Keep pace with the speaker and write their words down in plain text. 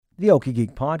The Okie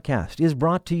Geek podcast is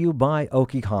brought to you by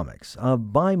Okie Comics, a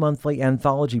bi-monthly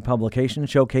anthology publication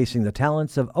showcasing the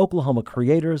talents of Oklahoma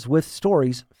creators with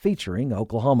stories featuring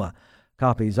Oklahoma.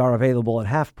 Copies are available at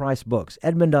Half Price Books,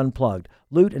 Edmond Unplugged,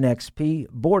 Loot and XP,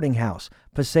 Boarding House,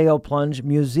 Paseo Plunge,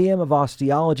 Museum of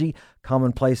Osteology,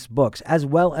 Commonplace Books, as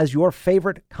well as your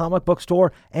favorite comic book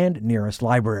store and nearest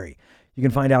library. You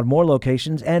can find out more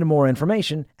locations and more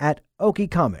information at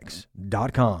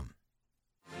okiecomics.com.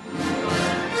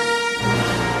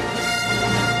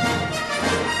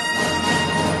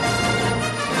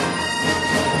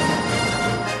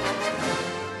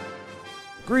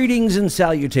 Greetings and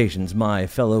salutations, my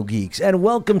fellow geeks, and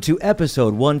welcome to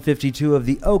episode 152 of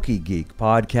the Okie Geek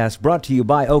podcast, brought to you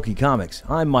by Okie Comics.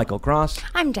 I'm Michael Cross.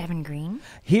 I'm Devin Green.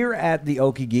 Here at the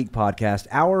Okie Geek podcast,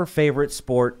 our favorite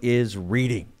sport is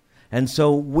reading. And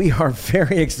so we are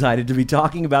very excited to be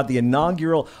talking about the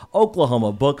inaugural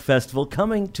Oklahoma Book Festival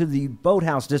coming to the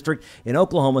Boathouse District in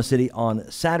Oklahoma City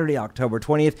on Saturday, October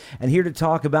 20th. And here to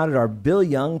talk about it are Bill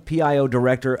Young, PIO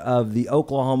Director of the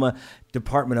Oklahoma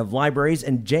Department of Libraries,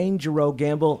 and Jane Giroux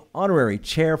Gamble, Honorary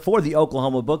Chair for the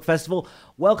Oklahoma Book Festival.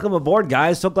 Welcome aboard,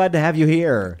 guys. So glad to have you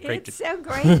here. It's so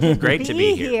great to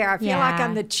be here. I feel like Yeah.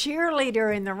 I'm the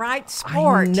cheerleader in the right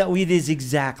sport. I know it is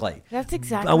exactly. That's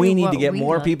exactly We need what to get we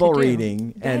more love people to do.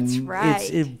 reading, and That's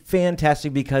right. it's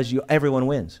fantastic because everyone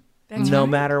wins. No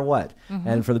matter what.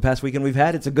 And for the past weekend we've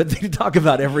had, it's a good thing to talk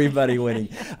about everybody winning.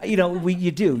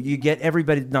 You get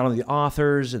everybody, not only the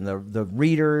authors and the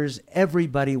readers,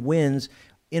 everybody wins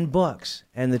in books,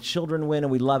 and the children win,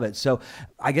 and we love it. So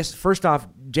I guess first off,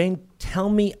 Jane, tell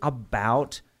me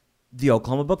about the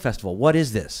Oklahoma Book Festival. What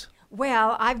is this?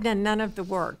 Well, I've done none of the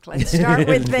work. Let's start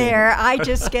with there. I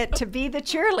just get to be the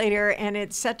cheerleader, and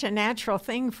it's such a natural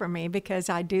thing for me because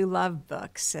I do love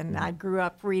books, and I grew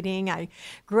up reading. I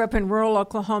grew up in rural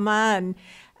Oklahoma, and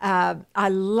I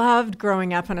loved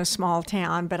growing up in a small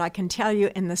town, but I can tell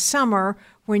you in the summer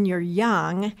when you're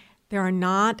young, there are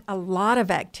not a lot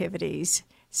of activities.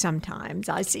 Sometimes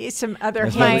I see some other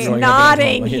That's why heads we're going nodding up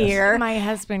in Oklahoma, yes. here. My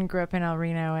husband grew up in El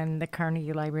Reno, and the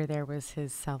Carnegie Library there was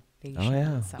his salvation. Oh,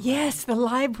 yeah. So- Yes, the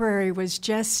library was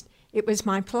it was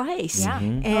my place. Yeah.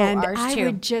 And ours I too.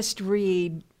 would just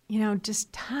read,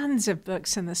 just tons of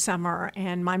books in the summer.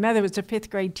 And my mother was a fifth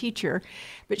grade teacher,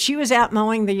 but she was out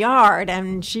mowing the yard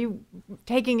and she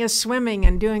taking us swimming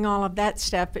and doing all of that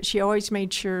stuff. But she always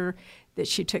made sure that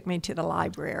she took me to the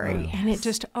library. And it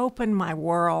just opened my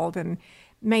world and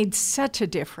made such a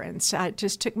difference. It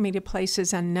just took me to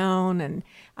places unknown, and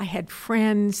I had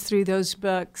friends through those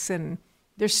books, and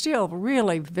they're still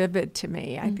really vivid to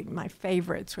me. I think my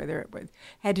favorites, whether it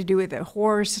had to do with a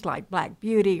horse like Black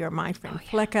Beauty or My Friend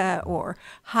Flicka or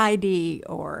Heidi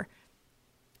or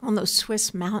on those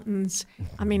Swiss mountains.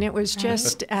 I mean, it was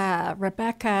just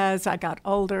Rebecca as I got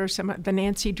older, some of the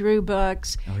Nancy Drew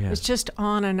books. It was just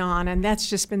on, and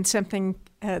that's just been something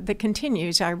that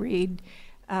continues. I read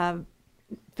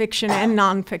fiction and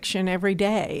nonfiction every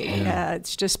day.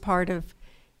 It's just part of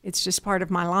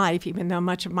my life, even though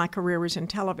much of my career was in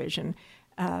television.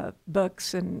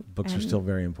 Books are still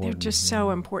very important. They're just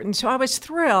so important. So I was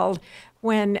thrilled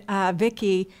when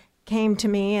Vicki came to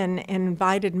me and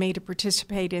invited me to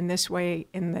participate in this way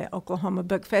in the Oklahoma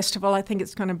Book Festival. I think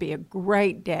it's going to be a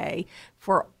great day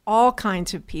for all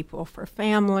kinds of people, for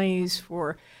families,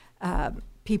 for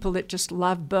people that just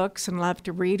love books and love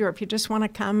to read, or if you just want to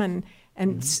come and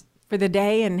for the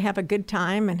day and have a good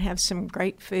time and have some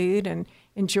great food and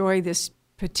enjoy this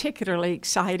particularly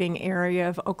exciting area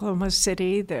of Oklahoma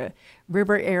City, the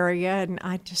river area, and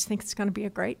I just think it's going to be a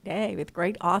great day with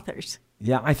great authors.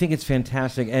 Yeah, I think it's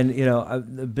fantastic.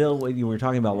 And, Bill, when you were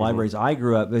talking about libraries, I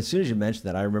grew up, as soon as you mentioned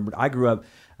that, I remembered I grew up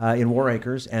in War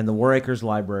Acres, and the War Acres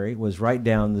Library was right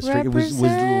down the street. It was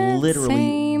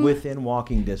literally within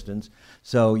walking distance.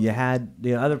 So you had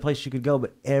other places you could go,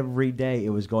 but every day it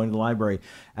was going to the library.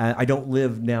 I don't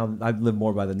live now, I live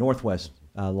more by the Northwest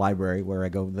Library where I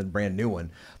go, the brand new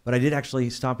one. But I did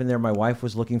actually stop in there. My wife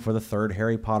was looking for the third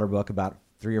Harry Potter book about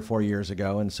 3 or 4 years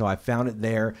ago, and so I found it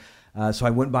there. So I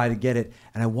went by to get it,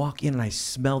 and I walk in and I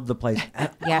smelled the place.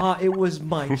 It was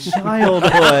my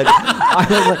childhood.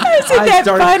 I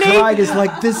started crying. It's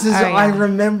like, this is, I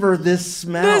remember this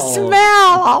smell. The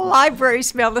smell. All libraries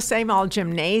smell the same. All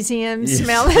gymnasiums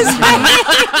smell the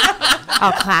same.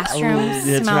 All classrooms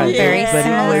That's smell right. very But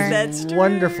similar. it was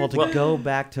wonderful to go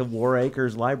back to War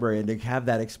Acres Library and to have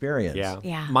that experience.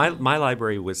 Yeah. My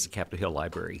library was the Capitol Hill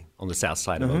Library on the south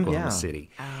side of Oklahoma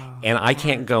City. Oh, and I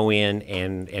can't go in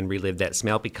and relive that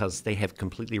smell because they have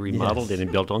completely remodeled it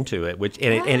and built onto it,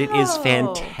 and it is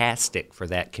fantastic for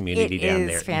that community down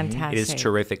there. It is fantastic. It is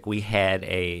terrific. We had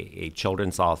a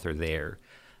children's author there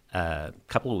a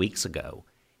couple of weeks ago,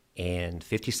 and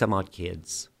 50 some odd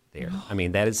kids there. I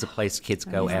mean, that is the place kids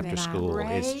go after school.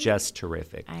 It's just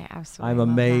terrific. I absolutely I'm love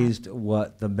amazed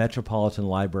what the Metropolitan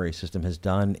Library System has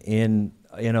done in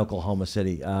Oklahoma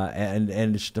City, and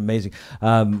it's just amazing.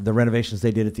 The renovations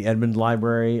they did at the Edmond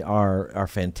Library are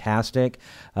fantastic.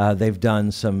 They've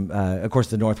done some. Of course,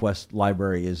 the Northwest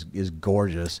Library is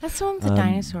gorgeous. That's the one with the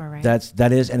dinosaur, right?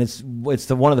 That is, and it's it's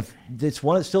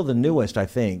still the newest, I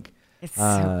think. It's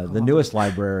so The cool. newest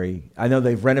library. I know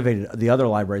they've renovated the other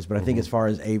libraries, but I think as far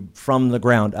as a from the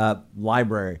ground up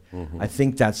library, I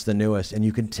think that's the newest. And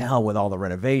you can tell with all the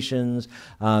renovations,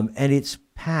 and it's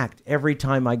packed every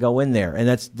time I go in there. And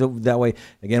that's that way.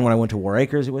 Again, when I went to War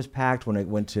Acres, it was packed. When I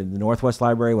went to the Northwest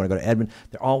Library, when I go to Edmond,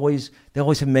 they always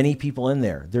have many people in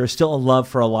there. There's still a love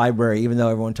for a library, even though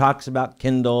everyone talks about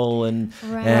Kindle and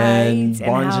And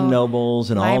Barnes how and Nobles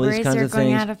and all these kinds libraries of are going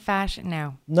things. out of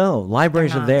fashion. No,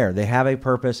 libraries are not. there. They have a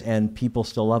purpose, and people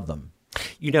still love them.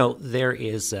 You know, there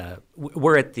is,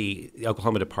 we're at the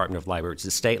Oklahoma Department of Library. It's the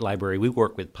state library. We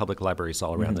work with public libraries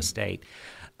all around the state.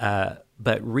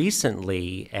 But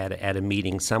recently at a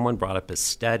meeting, someone brought up a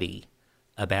study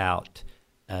about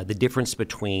the difference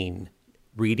between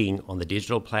reading on the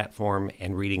digital platform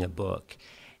and reading a book.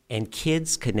 And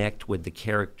kids connect with the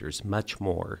characters much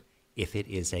more if it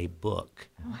is a book.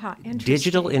 Oh, how interesting.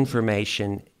 Digital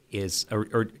information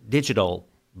or digital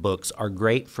books are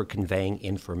great for conveying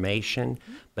information,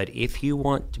 but if you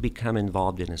want to become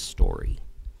involved in a story,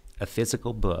 a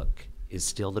physical book is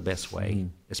still the best way,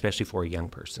 especially for a young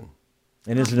person.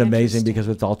 And isn't it amazing, because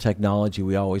with all technology,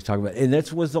 we always talk about, and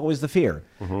that was always the fear,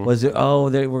 was it,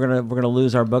 we're gonna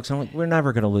lose our books. I'm like, we're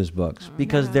never gonna lose books,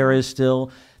 because there is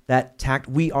still that tact.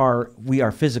 We are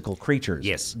physical creatures.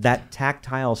 Yes. That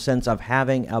tactile sense of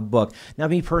having a book. Now,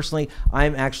 me personally,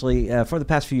 I'm actually for the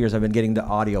past few years, I've been getting to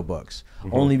audiobooks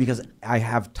only because I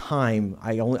have time.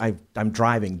 I'm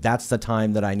driving. That's the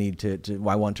time that I need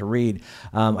I want to read.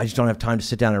 I just don't have time to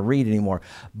sit down and read anymore.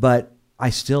 But I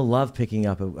still love picking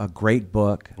up a great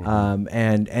book,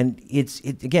 and it's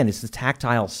the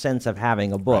tactile sense of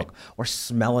having a book or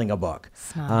smelling a book.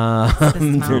 The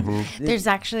smell. There's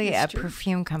actually a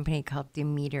perfume company called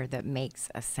Demeter that makes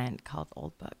a scent called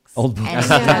Old Books. Old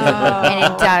Books.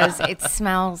 And it does. It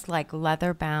smells like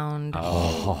leather bound.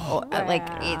 Like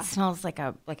it smells like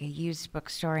a used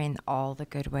bookstore in all the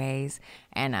good ways.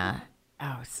 And I'm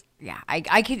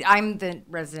the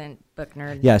resident book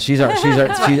nerd. Yeah,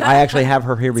 I actually have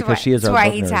her here because she is our book That's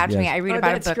why he nerd. tapped me. Yes. I read Oh,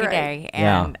 about a that's book a great. day,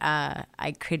 Yeah. and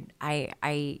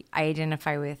I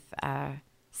identify with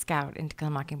Scout in To Kill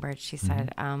a Mockingbird. She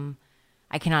said,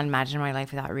 "I cannot imagine my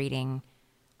life without reading.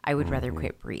 I would rather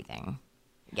quit breathing."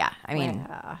 Yeah, I mean,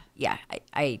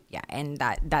 and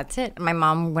that's it. My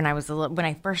mom, when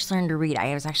I first learned to read,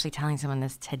 I was actually telling someone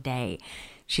this today.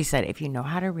 She said, "If you know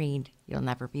how to read, you'll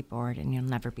never be bored and you'll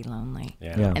never be lonely."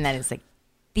 Yeah. And that is like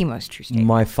the most true statement.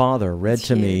 My father read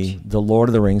to me The Lord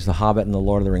of the Rings, The Hobbit, and The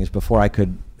Lord of the Rings before I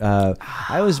could.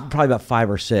 I was probably about 5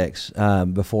 or 6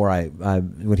 before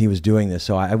when he was doing this,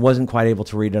 so I wasn't quite able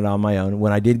to read it on my own.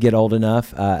 When I did get old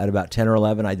enough, at about 10 or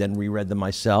 11, I then reread them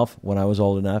myself. When I was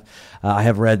old enough, I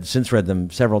have since read them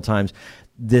several times.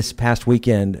 This past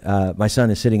weekend, my son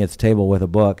is sitting at the table with a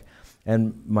book.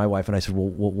 And my wife and I said, "Well,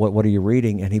 what are you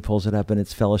reading?" And he pulls it up, and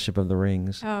it's Fellowship of the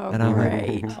Rings. Oh, and I'm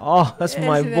great. like, "Oh, that's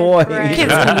my Isn't that boy." great?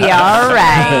 Kids can be all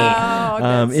right.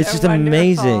 That's It's so just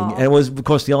amazing. wonderful. And it was, of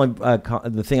course, the only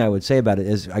the thing I would say about it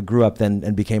is I grew up then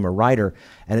and became a writer,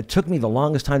 and it took me the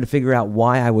longest time to figure out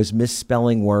why I was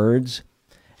misspelling words,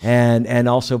 and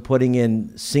also putting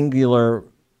in singular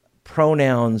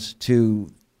pronouns to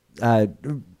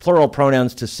plural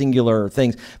pronouns to singular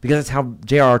things, because that's how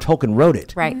J.R.R. Tolkien wrote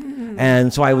it. Right.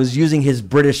 And so I was using his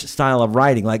British style of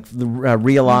writing, like the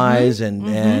realize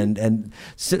and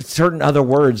certain other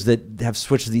words that have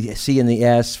switched the C and the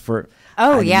S for.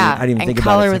 Oh, I yeah. didn't even And think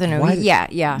color about it. with It's an like, O. Yeah.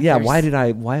 Yeah. There's-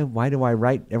 Why do I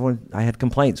write? Everyone, I had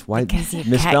complaints. Why Because you cut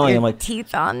misspelling? your I'm like,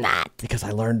 teeth on that. because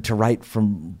I learned to read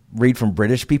from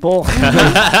British people.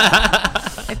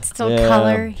 It's still Yeah.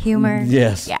 color, humor.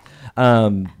 Yes. Yeah.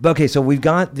 But okay, so we've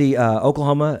got the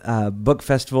Oklahoma Book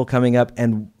Festival coming up,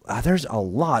 and there's a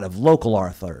lot of local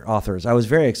authors. I was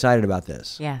very excited about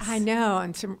this. Yes. I know,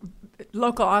 and some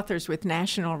local authors with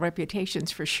national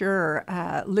reputations for sure.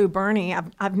 Lou Berney,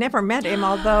 I've never met him,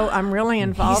 although I'm really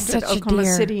involved He's at such a Oklahoma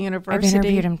dear. City I've University.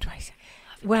 interviewed him twice.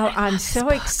 Well, I'm his so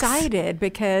books. excited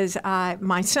because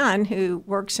my son, who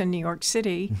works in New York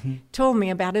City, told me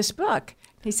about his book.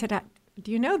 He said,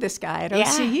 do you know this guy at Yeah.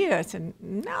 OCU? I said,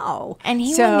 no. And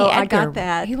he so won the I Edgar. got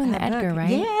that. He won the book. Edgar,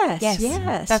 right? Yes.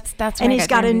 Yes. That's and where I he's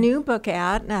got got a to- new book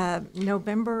out,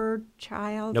 November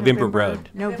Child. November Road.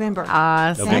 November.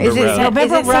 Awesome. November Is it Road. set-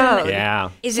 November is it set- Road. Yeah.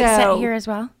 Is it set So- here as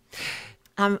well?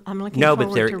 I'm looking No,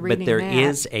 forward to reading there that.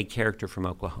 is a character from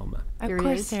Oklahoma. Of There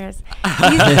course is. there is.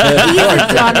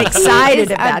 I'm excited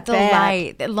He's about a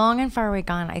that. delight. Long and Far Away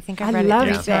Gone. I think I I read it loved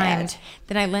 3 that. times.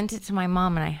 Then I lent it to my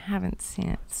mom, and I haven't seen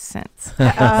it since.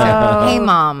 Oh. Hey,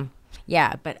 Mom.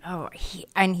 Yeah, but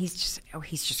he's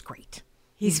just great.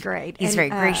 He's great. He's And, very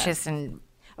gracious and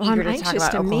well, I'm eager to talk anxious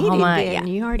about to meet him. Oklahoma. Then.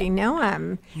 You already know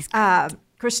him. He's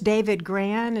Chris David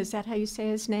Gran, is that how you say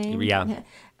his name?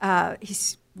 Yeah.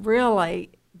 He's really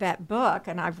that book,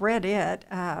 and I've read it,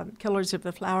 Killers of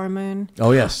the Flower Moon.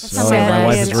 Oh yes, Set my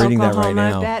wife in is reading that right Oklahoma.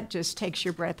 now. That just takes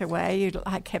your breath away.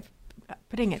 I kept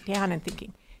putting it down and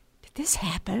thinking, did this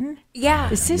happen? Yeah.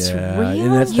 Is this Yeah, real?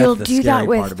 and that's You'll the do scary that part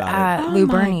with about it. Lou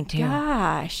my Berney, too.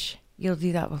 Gosh. You'll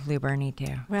do that with Lou Berney,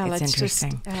 too. Well, it's it's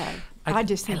interesting. just, I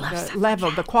just think love the stuff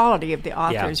level, the quality of the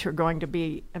authors who are going to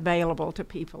be available to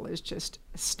people is just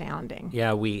astounding.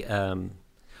 Yeah, well,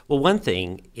 one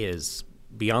thing is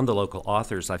beyond the local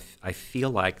authors, I feel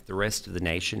like the rest of the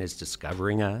nation is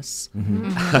discovering us.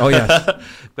 Oh yes,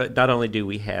 But not only do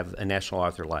we have a national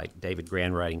author like David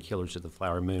Gran writing Killers of the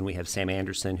Flower Moon, we have Sam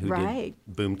Anderson who Right.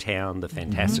 did Boomtown, the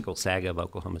fantastical saga of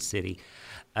Oklahoma City.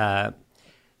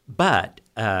 But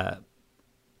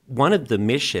one of the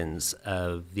missions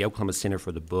of the Oklahoma Center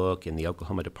for the Book and the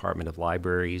Oklahoma Department of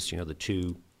Libraries, the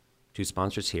two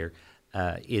sponsors here,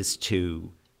 is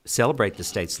to celebrate the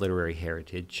state's literary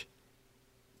heritage,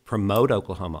 promote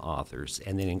Oklahoma authors,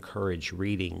 and then encourage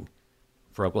reading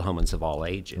for Oklahomans of all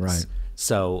ages. Right.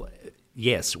 So,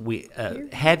 yes, we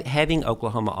having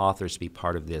Oklahoma authors be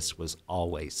part of this was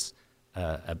always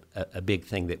a big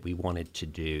thing that we wanted to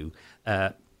do.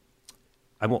 I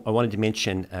wanted to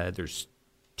mention there's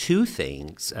 2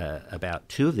 things about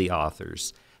 2 of the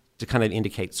authors to kind of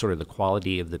indicate sort of the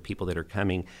quality of the people that are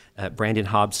coming. Brandon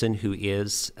Hobson, who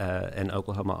is an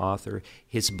Oklahoma author,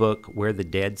 his book, Where the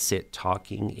Dead Sit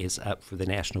Talking, is up for the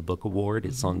National Book Award.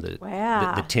 It's on the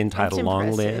Wow, 10-title that's long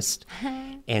impressive. list.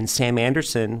 And Sam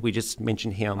Anderson, we just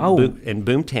mentioned him, Oh. and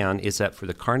Boomtown is up for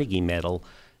the Carnegie Medal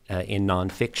in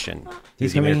nonfiction through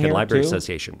He's the coming American here, Library too?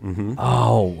 Association. Mm-hmm.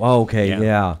 Oh, okay, Yeah.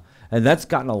 yeah. And that's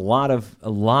gotten a lot of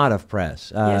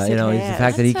press. Yes, it It's the has.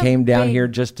 fact that he That's a came down big here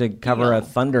just to cover a deal.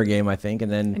 Thunder game, I think,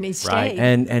 and then And he Right. stayed.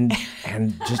 and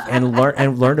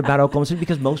learned about Oklahoma City,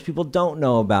 because most people don't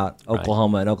know about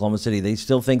Oklahoma and Oklahoma City. They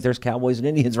still think there's cowboys and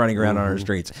Indians running around on our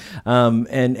streets.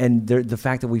 And the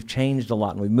fact that we've changed a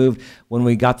lot and we've moved. When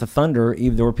we got the Thunder,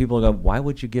 there were people who go, "Why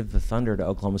would you give the Thunder to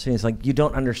Oklahoma City?" It's like, you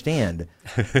don't understand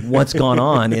what's gone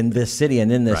on in this city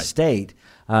and in this Right. state.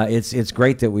 It's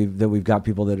great that we've got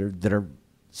people that are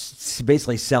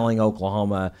basically selling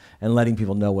Oklahoma and letting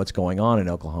people know what's going on in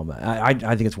Oklahoma. I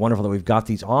think it's wonderful that we've got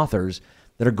these authors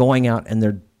that are going out and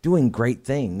they're doing great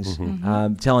things,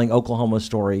 telling Oklahoma's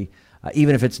story.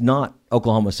 Even if it's not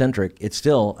Oklahoma centric, it's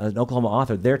still an Oklahoma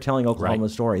author. They're telling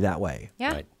Oklahoma's story that way.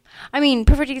 Yeah. Right. I mean,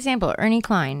 perfect example, Ernie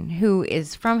Klein, who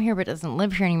is from here but doesn't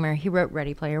live here anymore. He wrote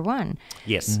Ready Player One.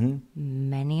 Yes.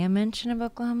 Many a mention of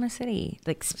Oklahoma City,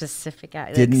 like specific.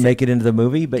 Didn't make it into the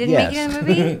movie, but Didn't yes. make it in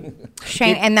the movie.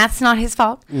 Shame, and that's not his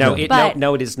fault. No, but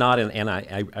no, it is not, and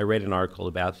I read an article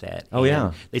about that. Oh, and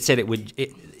yeah. They said it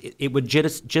would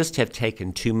just have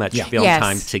taken too much Yeah. film Yes.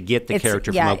 time to get the It's-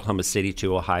 character yeah. from Oklahoma City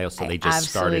to Ohio, so they just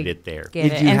started it there. Get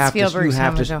it. And Spielberg's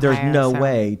home is there's Ohio, no so-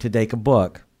 way to take a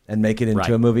book and make it into Right.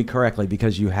 a movie correctly,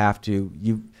 because you have to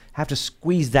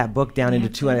squeeze that book down into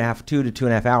 2 to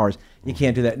 2.5 hours. You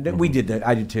can't do that. We did that.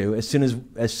 I did too. As soon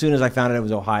as I found out it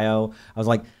was Ohio, I was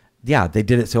like, yeah, they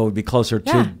did it so it would be closer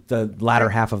Yeah. to the latter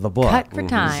half of the book. Cut for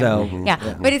time. So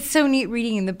yeah, but it's so neat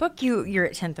reading in the book. You're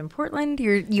at 10th and Portland.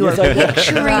 You are It's like-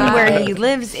 picturing where he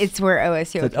lives. It's where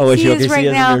OSU It's OSU is OKC right is,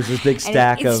 and now. there's this big And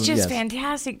stack it's of- just yes.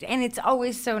 fantastic, and it's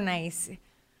always so nice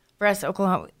for us,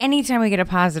 Oklahoma. Anytime we get a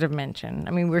positive mention, I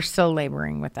mean, we're still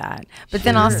laboring with that. But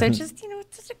then also, just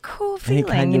it's such a cool Any feeling.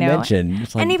 kind of mention,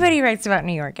 it's like- anybody writes about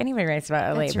New York. Anybody writes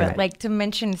about LA. That's But right. like to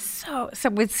mention so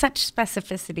with such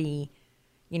specificity.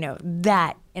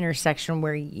 That intersection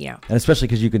where, And especially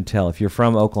because you can tell if you're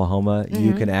from Oklahoma,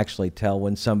 you can actually tell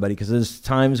when somebody, because there's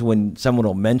times when someone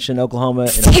will mention Oklahoma in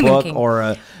a Stephen book King. or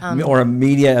a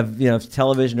media of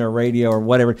television or radio or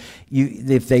whatever.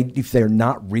 If they're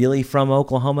not really from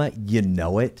Oklahoma, you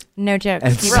know it. no joke.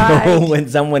 And Stephen so Right. when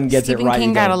someone gets Stephen it right, King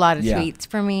you got go, a lot of yeah. tweets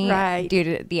from me Right. due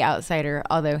to The Outsider,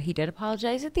 although he did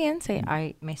apologize at the end, say,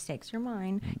 mistakes are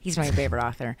mine. He's my favorite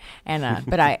author. And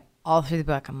but all through the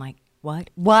book, I'm like, What?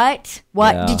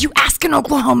 Yeah. Did you ask an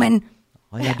Oklahoman?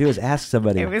 All you gotta do is ask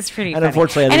somebody. It was pretty And funny.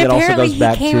 unfortunately, I think and it also apparently goes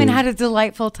back he came to and had a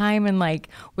delightful time and like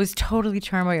was totally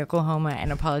charmed by Oklahoma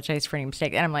and apologized for any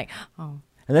mistake. And I'm like, oh.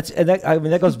 And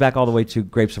that goes back all the way to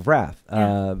Grapes of Wrath.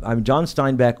 John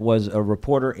Steinbeck was a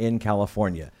reporter in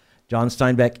California. John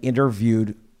Steinbeck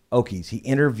interviewed Okies. He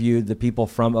interviewed the people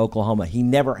from Oklahoma. He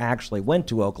never actually went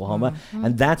to Oklahoma,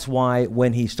 and that's why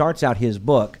when he starts out his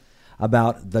book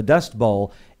about the Dust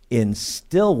Bowl in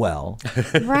Stillwell,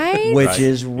 Right? which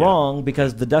is wrong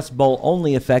because the Dust Bowl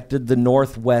only affected the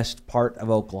northwest part of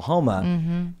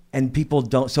Oklahoma. And people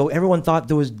don't. So everyone thought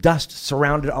there was dust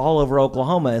surrounded all over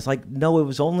Oklahoma. It's like, no, it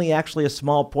was only actually a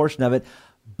small portion of it,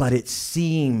 but it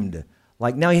seemed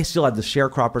like. Now he still had the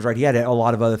sharecroppers right. He had a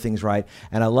lot of other things right.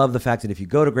 And I love the fact that if you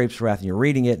go to Grapes of Wrath and you're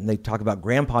reading it and they talk about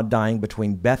Grandpa dying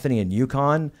between Bethany and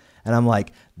Yukon, and I'm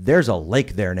like, there's a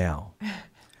lake there now.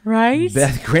 Right?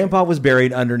 Grandpa was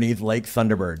buried underneath Lake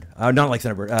Thunderbird. Not Lake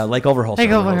Thunderbird, Lake Overholser.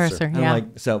 Lake Overholser, And yeah. I'm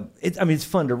like, so it's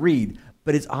fun to read,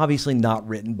 but it's obviously not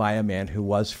written by a man who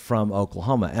was from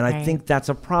Oklahoma. And I Right. think that's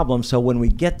a problem. So when we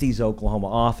get these Oklahoma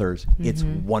authors, it's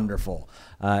wonderful.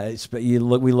 We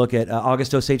look at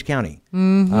August Osage County,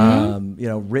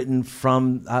 written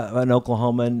from an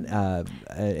Oklahoman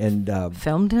and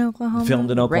Filmed in Oklahoma.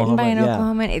 Filmed in Oklahoma, Written by an yeah.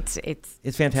 Oklahoman.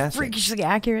 It's fantastic. freakishly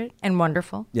accurate and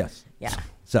wonderful. Yes. Yeah.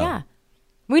 So Yeah.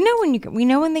 We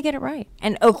know when they get it right.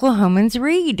 And Oklahomans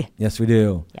read. yes, we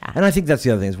do. Yeah. And I think that's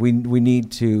the other thing is we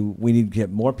need to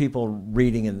get more people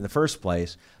reading in the first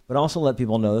place, but also let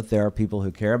people know that there are people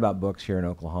who care about books here in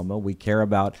Oklahoma. We care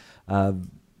about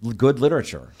good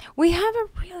literature. We have a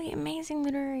really amazing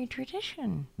literary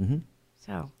tradition. Mm-hmm.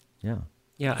 So Yeah.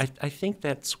 Yeah, I think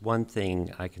that's one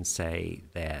thing I can say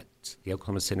that the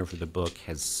Oklahoma Center for the Book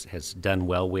has done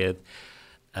well with,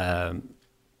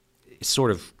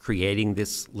 sort of creating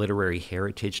this literary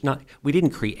heritage. We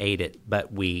didn't create it,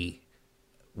 but we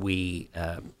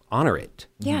honor it.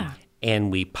 Yeah.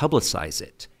 And we publicize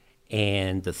it.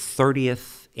 And the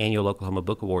 30th Annual Oklahoma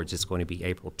Book Awards is going to be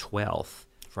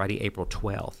Friday, April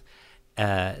 12th.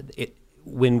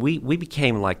 When we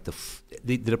became like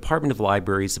the Department of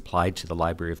Libraries applied to the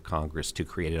Library of Congress to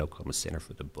create an Oklahoma Center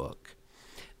for the Book.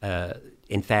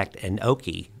 In fact, an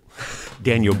Okie,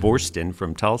 Daniel Borston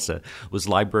from Tulsa, was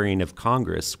Librarian of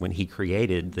Congress when he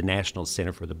created the National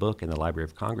Center for the Book in the Library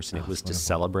of Congress, and it was to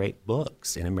celebrate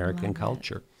books in American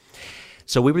culture.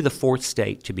 So we were the fourth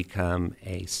state to become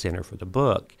a center for the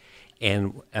book,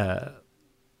 and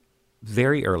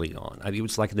very early on, it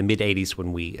was like in the mid-'80s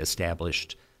when we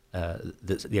established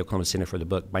the Oklahoma Center for the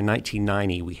Book. By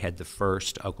 1990, we had the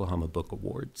first Oklahoma Book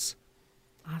Awards.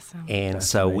 awesome. And That's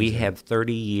so we amazing. have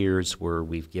 30 years where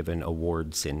we've given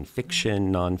awards in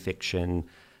fiction, nonfiction,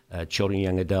 children,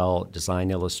 young adult,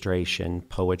 design, illustration,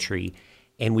 poetry,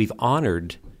 and we've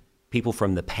honored people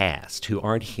from the past who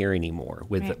aren't here anymore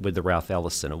with the Ralph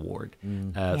Ellison Award.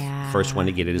 First one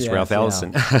to get it is Yes, Ralph yeah.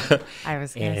 Ellison. I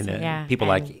was going to And say, yeah.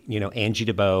 people And like Angie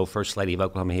DeBow, First Lady of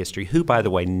Oklahoma History, who, by the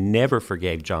way, never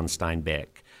forgave John Steinbeck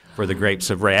for the Grapes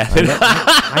of Wrath.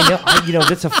 I know.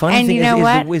 That's a funny And thing. you know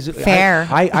what? Fair.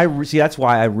 I see. That's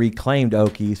why I reclaimed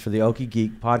Okies for the Okie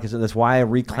Geek podcast. That's why I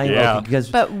reclaimed Yeah. Okie because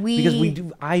But we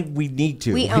do. We need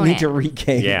to. we We own need it. to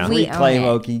reclaim. Yeah. We reclaim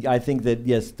own it. Okie. I think that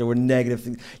yes, there were negative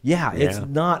things. Yeah, it's Yeah.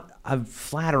 not a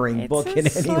flattering It's book a in any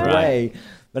slur. way.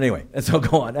 But anyway, so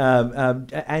go on.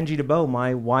 Angie DeBow,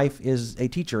 my wife, is a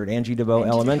teacher at Angie DeBow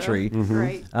Elementary.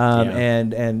 Great. Yeah.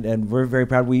 And we're very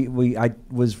proud. I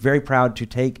was very proud to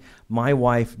take my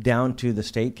wife down to the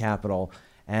state capitol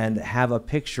and have a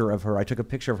picture of her. I took a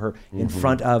picture of her in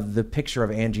front of the picture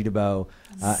of Angie DeBow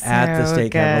at the So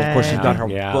state capitol. Of course, she's got her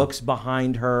Yeah. books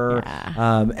behind her.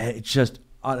 And it's just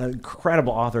an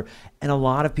incredible author. And a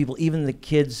lot of people, even the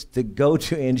kids that go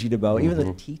to Angie DeBow, even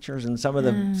the teachers and some of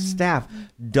the staff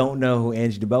don't know who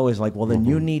Angie DeBow is. Like, well, then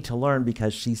you need to learn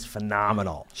because she's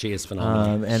phenomenal. She is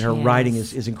phenomenal. And her She writing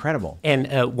is. is incredible.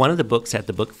 And one of the books at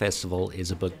the book festival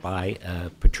is a book by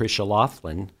Patricia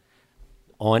Laughlin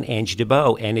on Angie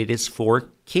DeBow, and it is for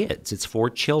kids. It's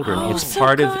for children. Oh, it's so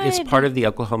part good. of the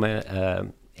Oklahoma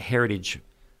Heritage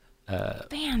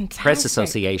Fantastic. Press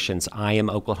Association's I Am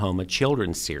Oklahoma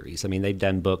Children's Series. I mean, they've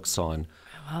done books on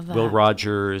love Will that.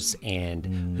 Rogers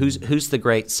and who's the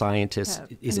great scientist?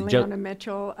 Is it Leona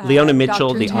Mitchell? Leona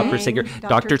Mitchell, Dr. the opera Tang, singer,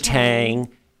 Dr. Tang.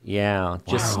 Yeah,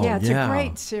 just Wow. Yeah, it's Yeah. a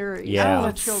great series. Yeah. It's Oh, a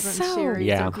it's children's so series.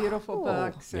 Yeah. They're beautiful cool.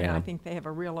 books, and Yeah. I think they have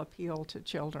a real appeal to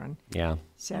children. yeah.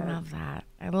 So, I love that.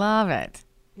 I love it.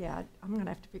 yeah, I'm going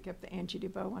to have to pick up the Angie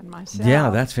DeBow one myself. Yeah,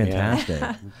 that's fantastic.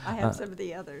 I have some of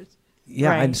the others. Yeah,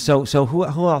 Right. and so who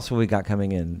else have we got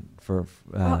coming in for?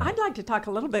 Well, I'd like to talk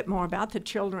a little bit more about the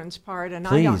children's part, and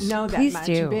I Please. don't know that Please much.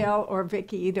 do. Bill or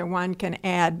Vicki, either one can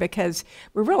add, because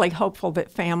we're really hopeful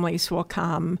that families will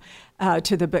come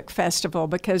to the book festival,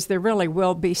 because there really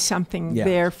will be something Yeah.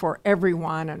 there for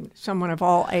everyone and someone of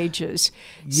all ages.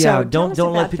 Yeah, So don't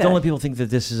let people think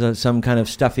that this is some kind of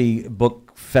stuffy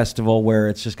book festival where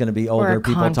it's just going to be older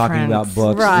people talking about conference.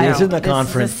 books. Right. This isn't a This is a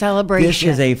conference. celebration. This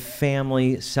is a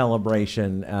family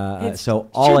celebration. It So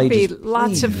all should ages. be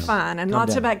lots of please fun and come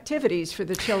lots of down. activities for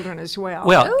the children as well.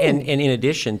 Well, and in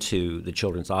addition to the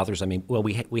children's authors, I mean, well,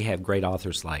 we have great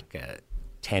authors like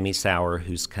Tammy Sauer,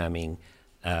 who's coming,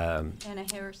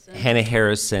 Hannah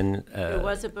Harrison, Who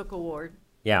was a book award.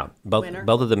 yeah, winner.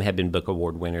 both of them have been book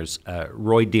award winners.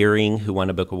 Roy Deering, who won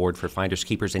a book award for Finders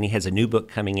Keepers, and he has a new book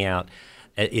coming out.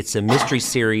 It's a mystery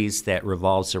series that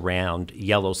revolves around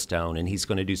Yellowstone, and he's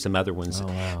going to do some other ones. Oh,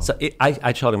 wow. So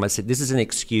I told him, I said, this is an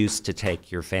excuse to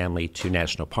take your family to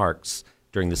national parks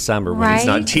during the summer when he's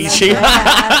not Right. teaching.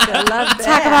 I love that.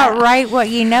 Talk about write what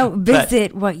you know,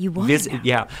 visit what you want.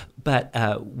 Yeah, but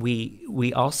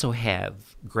we also have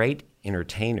great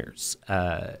entertainers.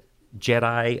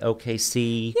 Jedi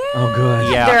OKC. Oh,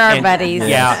 good. Yeah, They're our and- buddies.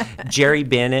 Yeah, Jerry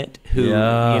Bennett, who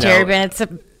Yeah. you know, Jerry Bennett's a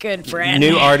good friend.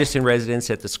 new artist in residence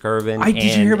at the Skirvin. Did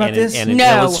you hear about and, this? And an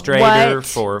No, illustrator what?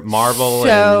 for Marvel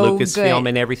So and Lucasfilm good.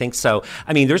 and everything. So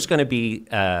I mean, there's going to be.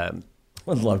 I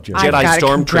love Joe. I've Jedi got to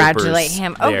Stormtroopers congratulate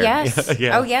him. Oh there. yes,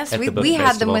 Yeah, oh yes. at We the book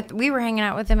had them festival. we were hanging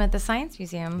out with him at the Science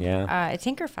Museum. Yeah. At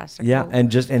Tinker Festival. Yeah,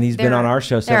 and he's been They're- on our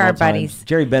show they're several our times. buddies.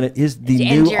 Jerry Bennett is the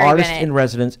And new Jerry artist Bennett. in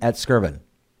residence at Skirvin.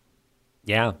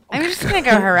 Yeah. I'm just gonna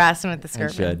go harass him with the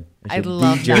skirt. should. I I should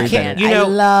love be Jerry that man. Bennett. I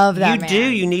love that you man. do.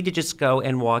 You need to just go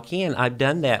and walk in. I've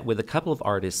done that with a couple of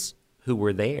artists who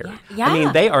were there. Yeah. I mean,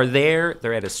 Yeah. they are there.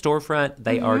 They're at a storefront.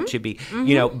 They are to be,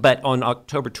 you know. But on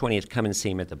October 20th, come and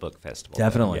see him at the book festival.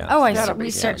 Definitely. Yeah. Oh, That'll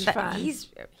be so researched that. fun. He's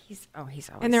always.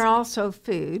 And there are also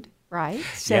food, right?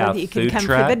 So Yeah, that you can food come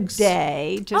for the trucks.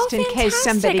 day, just in case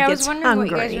somebody I gets was wondering hungry.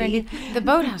 what you guys were gonna do. The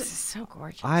boathouse is so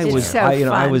gorgeous. I It's was, so I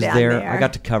fun was down there. there. I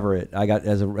got to cover it. I got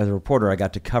as a reporter. I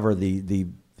got to cover the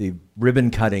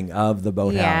ribbon cutting of the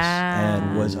boathouse, Yeah.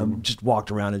 and was just walked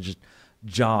around and just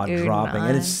jaw Ooh, dropping.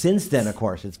 And it's nice. since then, of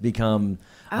course, it's become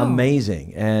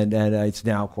amazing. And it's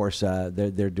now, of course,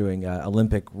 they're doing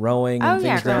Olympic rowing and Oh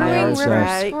yeah, things down rowing, there. river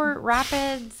Right. sport,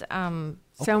 rapids.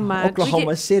 So much.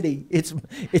 Oklahoma City. It's Look,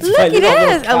 my it little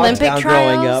is. cow Olympic town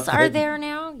growing trials up. are there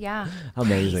now. Yeah.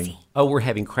 Amazing. Oh, we're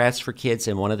having crafts for kids,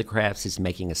 and one of the crafts is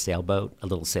making a sailboat, a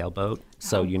little sailboat.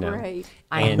 So you know, great.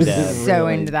 I'm and so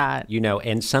into that. you know,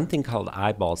 and something called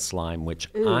eyeball slime, which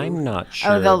I'm not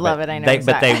sure. Oh, they'll but love it. I know.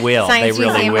 But they will. Science they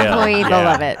really Museum will. employee, they'll Yeah,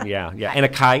 love it. Yeah, yeah, and a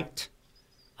kite.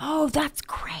 Oh, that's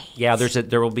great. Yeah,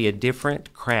 there will be a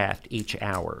different craft each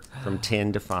hour from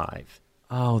 10 to 5.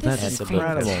 Oh, that's This is At the book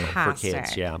incredible. festival for kids.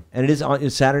 fantastic. Yeah, And it is on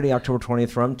it's Saturday, October 20th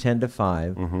from 10 to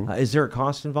 5. Is there a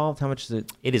cost involved? How much is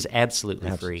it? it is absolutely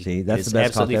Absolutely. free. See, that's It is the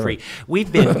best cost absolutely ever. free.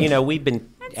 We've been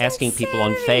asking people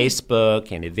on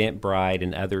Facebook and Eventbrite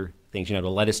and other things, you know, to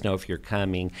let us know if you're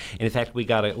coming. And in fact, we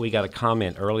got a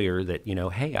comment earlier that, you know,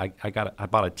 hey, I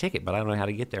bought a ticket, but I don't know how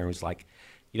to get there. And it was like,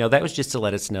 you know, that was just to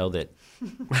let us know that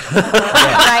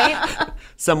Right?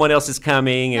 someone else is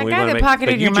coming, and That we guy want to that make.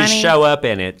 pocketed But you your just money. show up,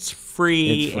 and it's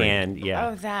free, It's free. and yeah,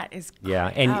 Oh, that is yeah,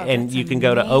 great. and Oh, and that's you can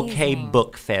go to amazing.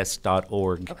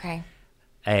 okbookfest.org Okay.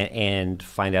 and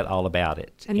find out all about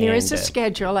it. And there is a uh,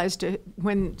 schedule as to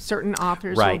when certain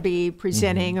authors will Right. be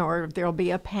presenting, or there'll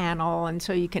be a panel, and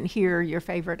so you can hear your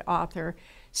favorite author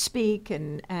speak,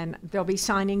 and there'll be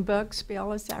signing books.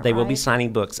 Bill, is that right? They will be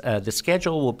signing books. The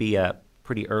schedule will be up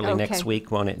pretty early Okay. next week,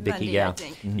 won't it, Vicki? Monday, Yeah, I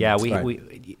think. yeah. Right.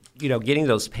 We you know, getting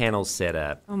those panels set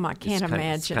up. Oh, I can't It's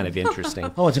imagine. kind of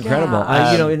interesting. Oh, it's incredible.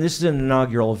 Yeah. You know, and this is an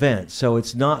inaugural event, so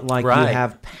it's not like Right. you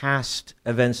have past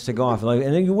events to go off. Like,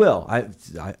 and then you will.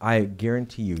 I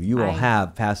guarantee you will I-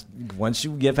 have past. Once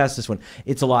you get past this one,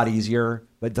 it's a lot easier.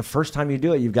 But the first time you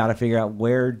do it, you've got to figure out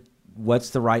what's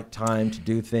the right time to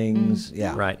do things.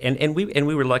 Yeah. Right, and we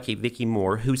were lucky. Vicki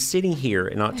Moore, who's sitting here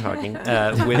and not talking,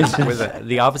 with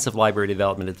the Office of Library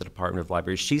Development at the Department of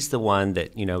Libraries. She's the one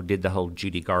that, you know, did the whole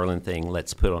Judy Garland thing.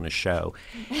 Let's put on a show,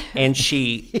 and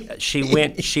she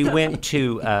went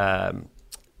to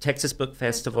Texas Book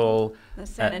Festival. The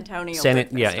San Antonio Book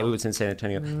Yeah, it Festival. was in San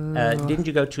Antonio. Didn't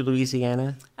you go to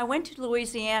Louisiana? I went to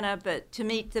Louisiana, but to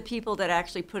meet the people that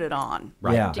actually put it on.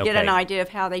 Right. Yeah. To get an Okay. idea of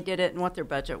how they did it and what their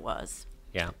budget was.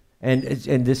 Yeah.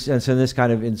 So this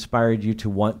kind of inspired you to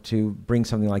want to bring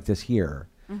something like this here.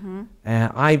 Mm-hmm.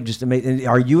 I'm just amazed. And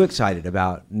are you excited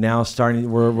about now starting?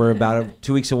 We're about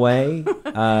 2 weeks away.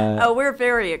 Oh, we're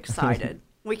very excited.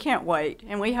 We can't wait,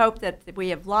 and we hope that we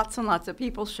have lots and lots of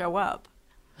people show up.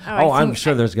 I'm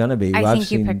sure there's going to be. I think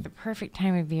you picked the perfect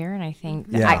time of year, and I think,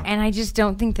 I just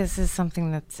don't think this is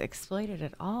something that's exploited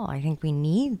at all. I think we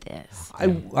need this.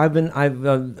 I've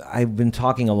been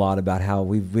talking a lot about how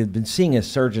we've been seeing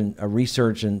a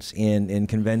resurgence in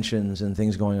conventions and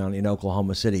things going on in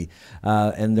Oklahoma City,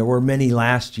 and there were many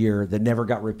last year that never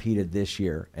got repeated this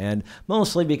year, and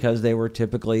mostly because they were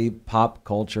typically pop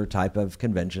culture type of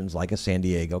conventions like a San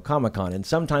Diego Comic-Con, and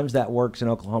sometimes that works in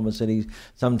Oklahoma City,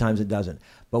 sometimes it doesn't.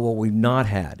 But what we've not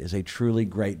had is a truly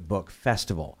great book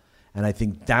festival. And I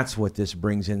think that's what this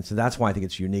brings in. So that's why I think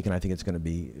it's unique, and I think it's going to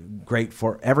be great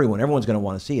for everyone. Everyone's going to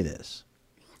want to see this.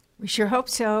 We sure hope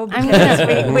so,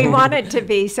 because we want it to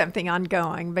be something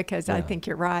ongoing, because I think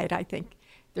you're right. I think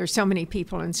there's so many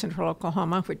people in Central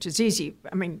Oklahoma, which is easy.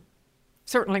 I mean,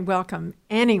 certainly welcome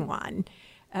anyone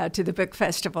to the book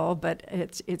festival, but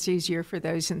it's easier for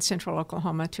those in Central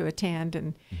Oklahoma to attend,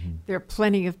 and there are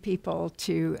plenty of people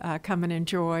to come and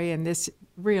enjoy, and this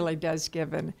really does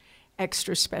give an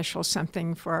extra special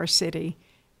something for our city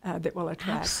that will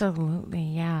attract. Absolutely,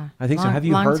 yeah. I think so. Have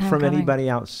you heard from anybody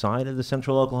outside of the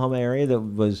Central Oklahoma area that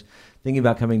was thinking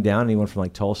about coming down? Anyone from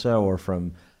like Tulsa or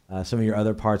from some of your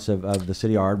other parts of the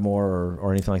city, Ardmore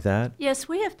or anything like that? Yes,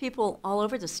 we have people all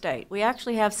over the state. We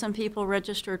actually have some people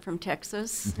registered from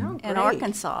Texas and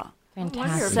Arkansas.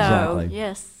 Fantastic. So, Exactly.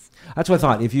 yes. That's what I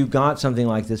thought. If you've got something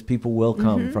like this, people will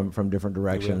come from different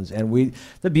directions. And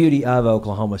the beauty of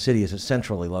Oklahoma City is it's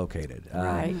centrally located.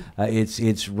 Right.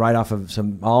 It's right off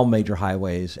of all major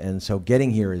highways, and so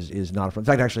getting here is not a problem. In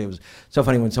fact, actually, it was so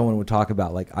funny when someone would talk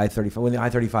about like I-35. When the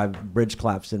I-35 bridge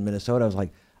collapsed in Minnesota, I was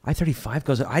like, I-35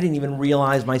 goes. I didn't even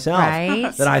realize myself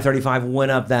that I-35 went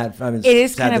up that. I mean, it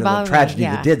is sad kind of a tragedy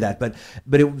yeah. that did that, but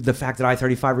the fact that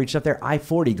I-35 reached up there,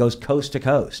 I-40 goes coast to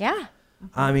coast. Yeah.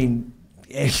 I mean,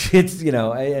 it's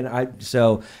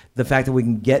so the fact that we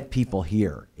can get people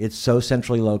here, it's so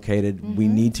centrally located. We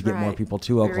need to get more people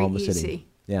to Oklahoma City.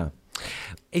 Yeah.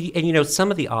 And some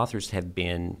of the authors have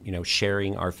been,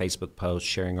 sharing our Facebook posts,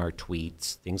 sharing our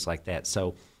tweets, things like that.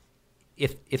 So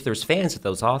if there's fans of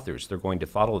those authors, they're going to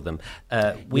follow them.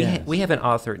 We have an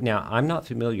author now. I'm not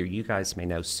familiar. You guys may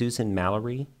know Susan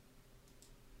Mallory.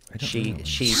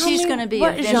 She's going to be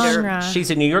what a vendor. genre? She's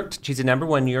a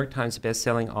 #1 New York Times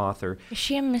best-selling author. Is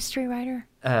she a mystery writer?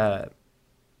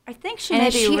 I think she And may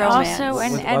is be she romance. also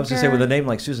an I was going to say, with a name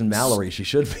like Susan Mallory, she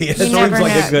should be. It You seems never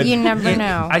like know. a good. You never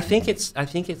know. I think it's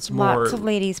more. Lots of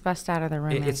ladies bust out of the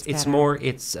romance. It's more.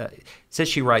 It says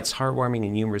she writes heartwarming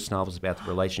and humorous novels about the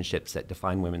relationships that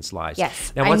define women's lives.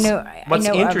 Yes, Now, I what's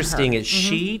know of interesting her. is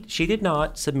she did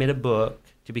not submit a book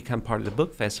to become part of the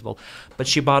book festival, but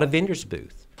she bought a vendor's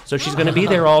booth, so she's going to be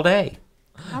there all day.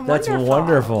 That's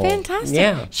wonderful. Fantastic.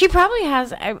 Yeah. She probably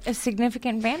has a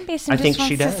significant fan base and I think just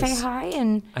she wants to does. say hi.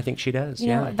 And I think she does. you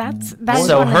Yeah. know, that's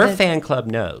So one of her the- fan club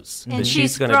knows And that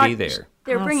she's going to be there.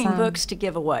 They're bringing Awesome. books to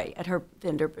give away at her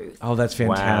vendor booth. Oh, that's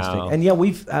fantastic! Wow. And yeah,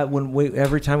 we've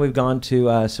every time we've gone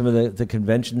to some of the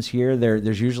conventions here,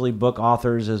 there's usually book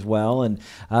authors as well, and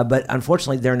but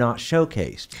unfortunately they're not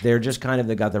showcased. They're just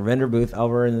they got their vendor booth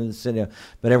over in the city,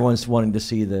 but everyone's wanting to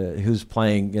see who's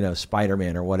playing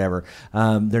Spider-Man or whatever.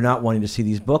 They're not wanting to see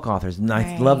these book authors, and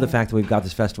I love the fact that we've got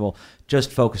this festival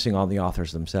just focusing on the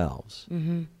authors themselves,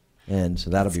 and so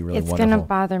that'll be really It's wonderful. going to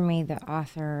bother me, the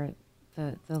author,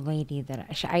 the lady that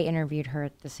I interviewed her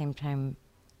at the same time.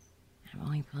 I'm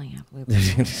only pulling up Lupe.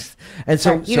 And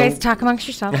so You guys talk amongst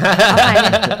yourselves.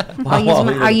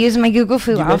 I'll use my Google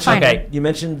Foo. I'll find okay. it. You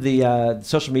mentioned the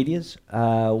social medias.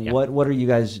 What are you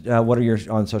guys? What are your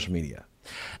on social media?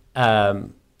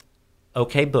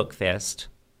 OK Bookfest.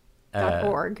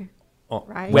 .org.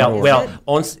 Right.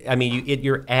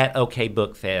 You're at OK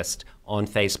Bookfest on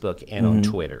Facebook and on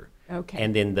Twitter. Okay.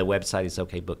 And then the website is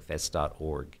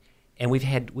okbookfest.org. And we've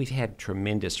had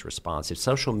tremendous response. If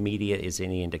social media is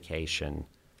any indication,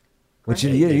 Which it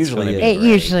It's usually gonna is. be It great.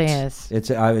 usually is. It's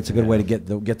a good way to get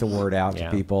the word out to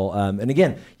Yeah. people. And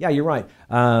again, you're right.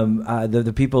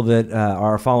 The people that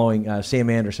are following Sam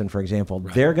Anderson, for example,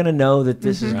 they're going to know that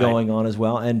this is going on as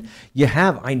well. And you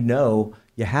have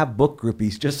book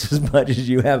groupies just as much as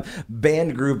you have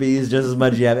band groupies, just as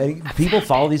much as you have. And people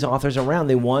follow these authors around.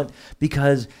 They want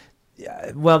because.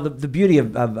 The beauty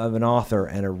of an author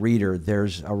and a reader,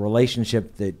 there's a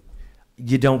relationship that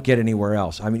you don't get anywhere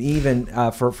else. I mean, even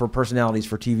for personalities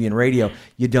for TV and radio,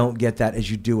 you don't get that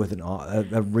as you do with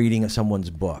a reading of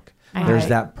someone's book. There's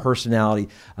that personality.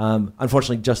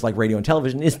 Unfortunately, just like radio and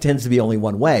television, it tends to be only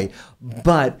one way.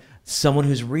 But someone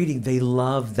who's reading, they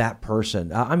love that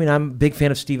person. I mean, I'm a big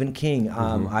fan of Stephen King.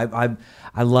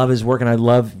 I love his work, and I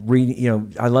love reading. You know,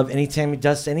 I love anytime he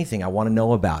does anything. I want to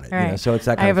know about it. Right. You know, so it's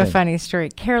that I kind have of a thing. funny story.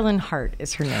 Carolyn Hart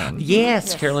is her name.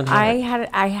 Yes, Carolyn Hart.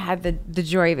 I had the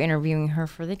joy of interviewing her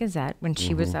for the Gazette when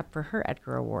she was up for her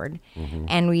Edgar Award,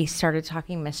 and we started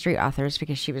talking mystery authors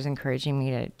because she was encouraging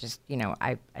me to just, you know,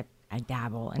 I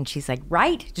dabble, and she's like,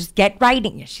 write, just get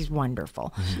writing. She's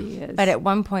wonderful. She is. But at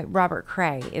one point, Robert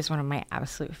Cray is one of my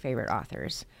absolute favorite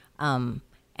authors.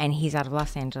 And he's out of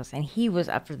Los Angeles, and he was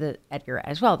up for the Edgar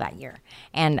as well that year.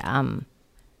 And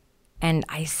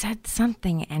I said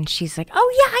something, and she's like,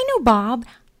 "Oh yeah, I know Bob."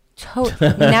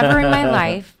 Never in my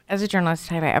life as a journalist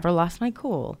have I ever lost my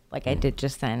cool like I did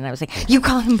just then. And I was like, "You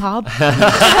call him Bob?"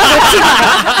 What's he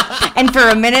like? And for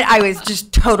a minute, I was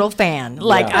just total fan.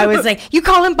 Like I was like, "You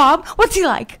call him Bob? What's he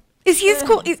like? Is he as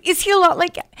cool? Is he a lot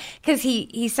like?" Because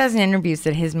he says in interviews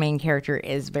that his main character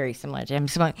is very similar to him.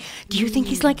 So I'm like, do you think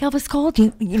he's like Elvis Cole?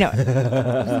 You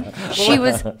know, she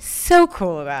was so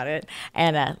cool about it,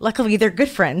 and luckily they're good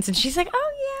friends. And she's like,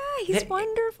 "Oh yeah, he's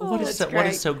wonderful." What It's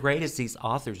is so great is these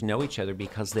authors know each other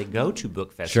because they go to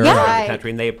book festivals Sure. around Right. the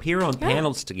country and they appear on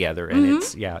panels together, and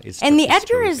it's and the it's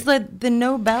Edgar is terrific. the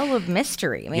Nobel of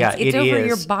mystery. I mean, Yeah, it's it over is.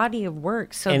 your body of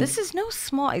work. So And- this is no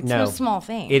small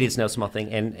thing. It is no small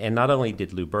thing, and not only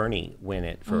did Lou Berney win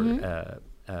it for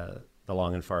The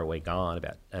Long and Far Away Gone,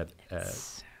 about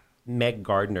Meg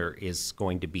Gardner is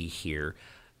going to be here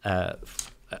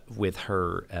with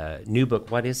her new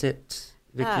book. What is it,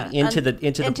 Vicki? Into the Dark.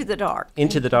 Into the Dark,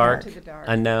 Into the Dark.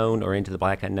 Unknown, or Into the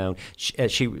Black Unknown.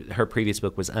 Her previous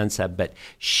book was Unsub, but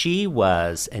she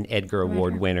was an Edgar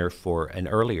Award winner for an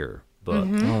earlier book.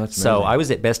 Oh, that's So amazing. I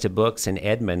was at Best of Books in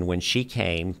Edmond when she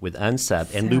came with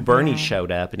Unsub, and Lou Berney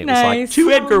showed up, and it was like Nice.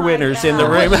 two Edgar winners in the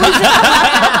room.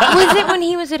 Was it when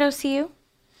he was at OCU?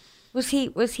 Was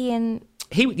he in?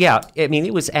 I mean,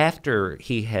 it was after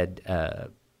he had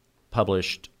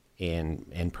published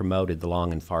and promoted The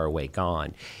Long and Far Away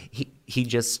Gone. He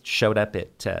just showed up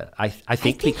at I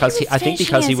think because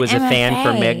he was a fan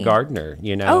for Meg Gardner.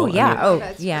 You know. Oh yeah, I mean,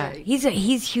 That's yeah. great.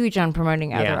 He's huge on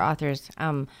promoting other Yeah. authors.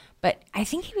 But I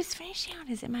think he was finishing out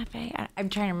his MFA. I'm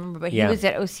trying to remember, but Yeah. he was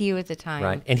at OCU at the time.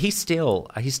 Right, and he's still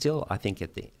I think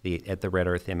at the Red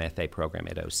Earth MFA program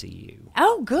at OCU.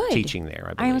 Oh, good. Teaching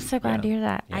there, I I'm believe. so glad to Yeah. hear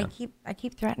that. Yeah. I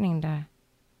keep threatening to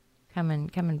come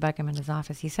and bug him in his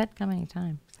office. He said come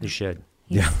anytime. So You should.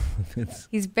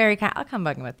 he's very kind. I'll come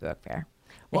bug him at the book fair.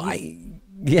 Well, But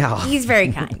he's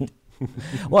very kind.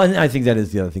 Well, and I think that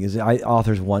is the other thing is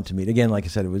authors want to meet. Again, like I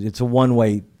said, it's a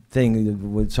one-way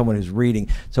thing with someone who's reading.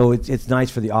 So it's nice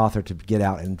for the author to get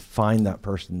out and find that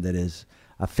person that is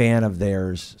a fan of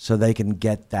theirs, so they can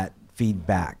get that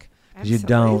feedback. Because you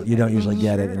don't usually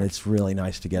get it, and it's really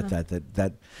nice to get that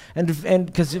and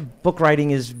because book writing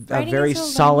is a Writing very is a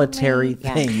lonely- solitary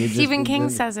yeah. thing. You Stephen just- King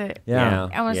says it. Yeah.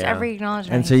 Almost Yeah. every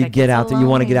acknowledgement. And so he's you like, get "It's out a there, you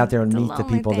want to get lonely- out there and it's a meet the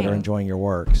lonely people that are thing." enjoying your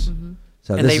works.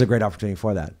 So And this they- is a great opportunity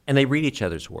for that. And they read each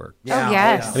other's work. Oh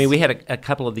yes. I mean, we had a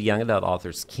couple of the young adult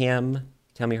authors. Kim,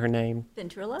 tell me her name.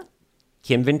 Ventrilla,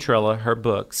 Kim Ventrilla, her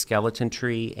book Skeleton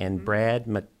Tree, and Brad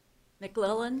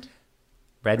McClelland.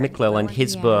 McClelland,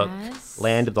 his book Yes.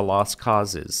 Land of the Lost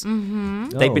Causes. Mm-hmm.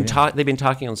 They've been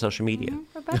talking on social media.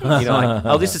 We're buddies. You know, like,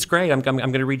 oh, this is great. I'm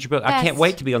going to read your book. I can't Best.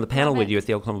 wait to be on the panel Love with it. you at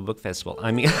the Oklahoma Book Festival.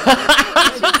 I mean,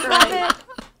 Love it.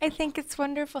 I think it's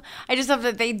wonderful. I just love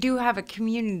that they do have a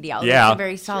community. Although Yeah. it's a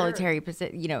very solitary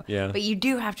position, Yeah. But you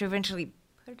do have to eventually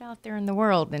put it out there in the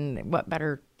world, and what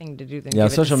better thing to do than Yeah,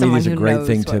 give it social to media is a someone who great knows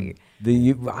thing what to.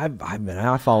 you-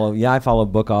 I follow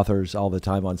book authors all the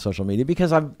time on social media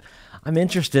because I'm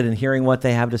interested in hearing what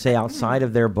they have to say outside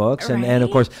of their books, and of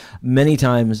Right. course, many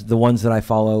times the ones that I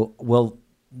follow will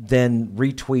then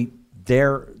retweet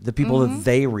the people that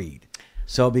they read.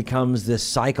 So it becomes this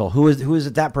cycle. Who is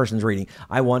it that person's reading?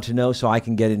 I want to know so I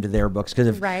can get into their books. Because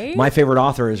if Right. my favorite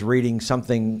author is reading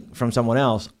something from someone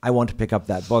else, I want to pick up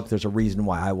that book. There's a reason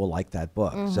why I will like that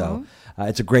book. So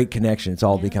it's a great connection. It's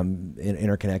all become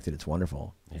interconnected. It's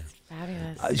wonderful.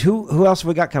 Fabulous. Who else have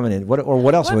we got coming in? What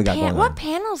else have we got going on? What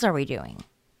panels are we doing?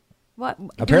 What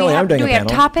Apparently I'm doing do a we have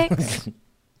panel. topics?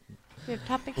 We have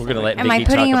topics. we're going to let Am I Vicki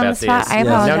putting talk you on about the spot? this. I Yes.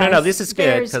 apologize. No, this is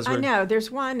good because I we're. know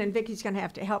there's one, and Vicki's going to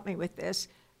have to help me with this.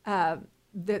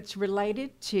 That's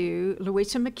related to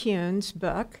Louisa McCune's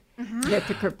book that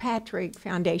the Kirkpatrick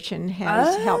Foundation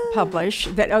has helped publish,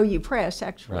 that OU Press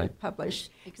actually Right.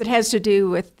 published, that has to do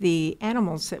with the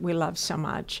animals that we love so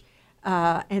much.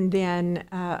 And then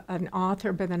an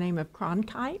author by the name of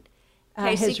Cronkite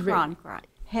Casey has written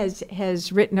Cronkite.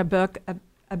 has written a book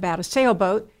about a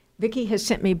sailboat Vicki has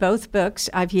sent me both books.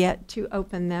 I've yet to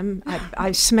open them.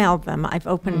 I've smelled them. I've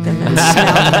opened them and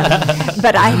smelled them.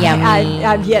 But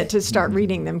I've yet to start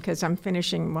reading them because I'm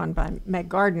finishing one by Meg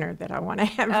Gardner that I want to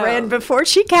have read before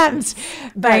she comes.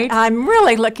 But Right. I'm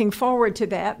really looking forward to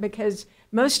that because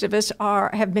most of us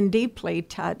have been deeply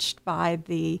touched by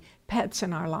the pets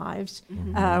in our lives,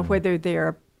 whether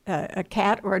they're a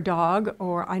cat or a dog,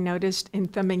 or I noticed in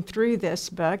thumbing through this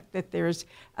book that there's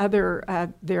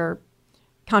there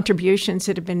contributions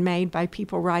that have been made by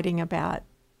people writing about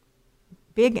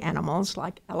big animals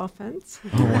like elephants.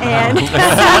 And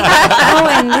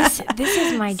And this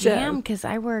is my So- jam because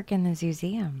I work in the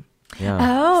museum. Yeah.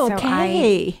 oh, So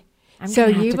okay. I'm So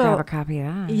gonna have you to grab will- a copy of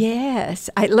that. Yes,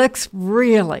 it looks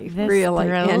really, This really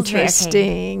thrills me. Okay,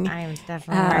 interesting. I'm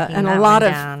definitely marking And that a lot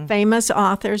one of down. famous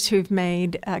authors who've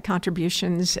made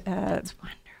contributions That's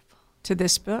wonderful. to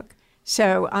this book.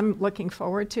 So I'm looking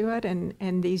forward to it.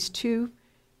 And these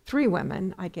three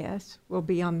women, I guess, will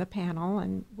be on the panel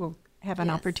and we'll have an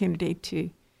Yes. opportunity to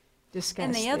discuss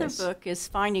And the other this. book is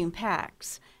Finding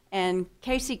Pax. And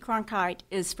Casey Cronkite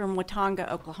is from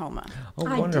Watauga, Oklahoma. Oh,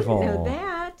 I wonderful. didn't know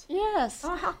that. Yes.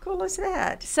 Oh, how cool is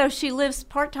that? So she lives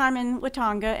part-time in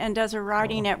Watauga and does her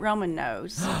writing at Roman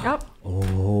Nose. Oh,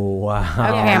 Oh, wow.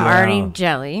 Okay, I'm already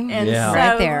jelly. And Yeah. so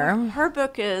Right there. her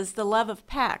book is The Love of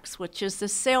Pax, which is the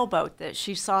sailboat that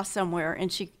she saw somewhere.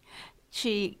 And she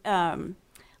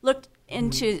looked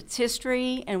into its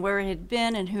history and where it had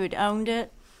been and who had owned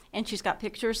it. And she's got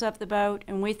pictures of the boat.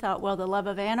 And we thought, well, the love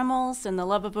of animals and the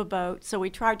love of a boat. So we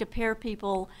tried to pair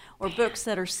people or books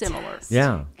that are similar.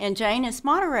 Yeah. And Jane is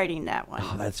moderating that one.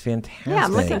 Oh, that's fantastic. yeah,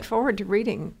 I'm looking forward to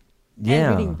reading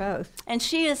both. And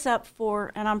she is up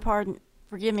for, and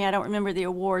forgive me, I don't remember the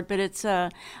award, but it's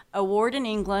a award in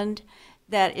England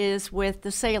that is with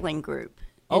the sailing group.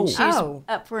 And she's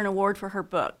up for an award for her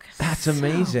book. That's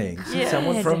amazing. See, good.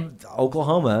 someone from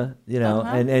Oklahoma,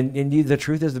 and the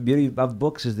truth is the beauty of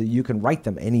books is that you can write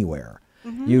them anywhere.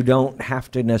 You don't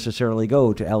have to necessarily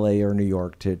go to LA or New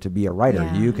York to be a writer.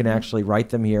 Yeah. You can actually write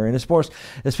them here. And of course,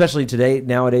 especially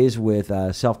nowadays with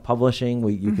self-publishing,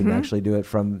 you can actually do it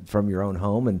from your own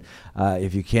home. And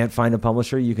if you can't find a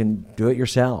publisher, you can do it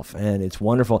yourself. And it's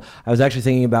wonderful. I was actually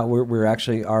thinking about we're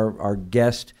actually our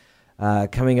guest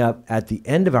coming up at the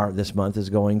end of this month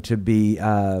is going to be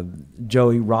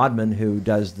Joey Rodman, who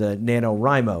does the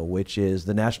NaNoWriMo, which is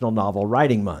the National Novel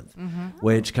Writing Month,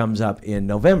 which comes up in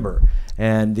November.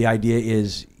 And the idea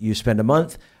is you spend a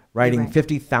month writing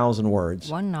 50,000 words.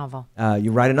 One novel.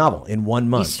 You write a novel in 1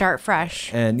 month. You start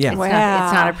fresh. And yeah. It's, Wow.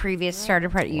 it's not a previous starter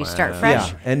project. You start fresh.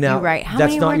 Yeah, and now you write how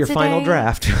that's many not words your a final day?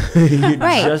 draft. You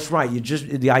Right. just write.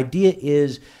 The idea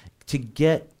is to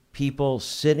get people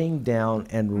sitting down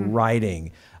and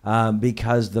writing,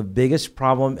 because the biggest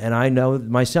problem, and I know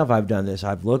myself, I've done this.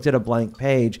 I've looked at a blank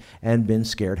page and been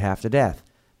scared half to death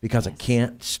because I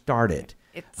can't start it.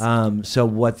 So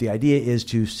what the idea is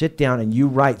to sit down and you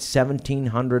write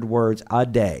 1,700 words a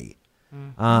day,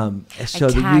 so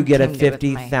that you get a tag teamed it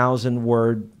with my- 50,000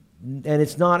 word. And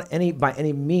it's not by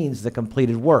any means the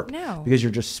completed work, No. because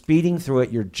you're just speeding through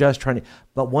it. You're just trying to.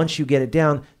 But once you get it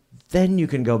down, then you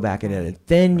can go back and edit.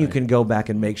 Then you can go back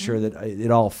and make sure that it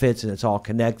all fits and it's all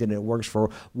connected and it works for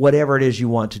whatever it is you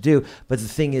want to do. But the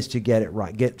thing is to get it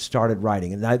right, get started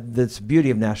writing. And that's the beauty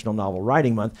of National Novel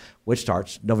Writing Month, which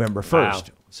starts November 1st.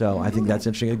 Wow. So I think that's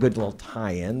interesting, a good little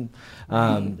tie-in.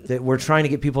 That we're trying to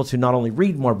get people to not only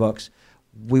read more books,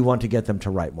 we want to get them to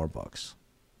write more books.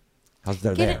 How's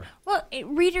that there? Well,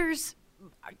 readers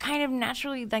kind of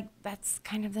naturally, that's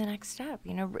kind of the next step.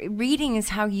 Reading is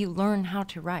how you learn how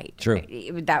to write. True.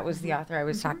 That was the author I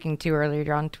was talking to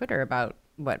earlier on Twitter about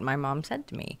what my mom said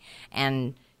to me.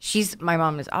 And my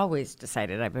mom has always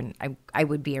decided I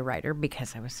would be a writer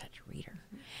because I was such a reader.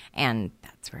 And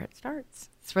that's where it starts.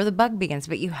 It's where the bug begins,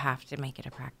 but you have to make it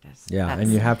a practice. Yeah,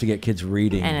 and you have to get kids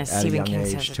reading And as at a Stephen young King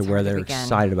says, age it's to where hard to they're begin.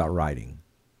 excited about writing.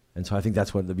 And so I think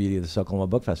that's what the beauty of the Oklahoma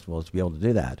Book Festival is, to be able to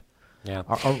do that. Yeah.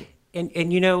 Are- And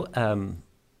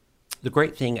the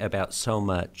great thing about so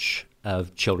much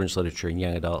of children's literature and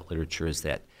young adult literature is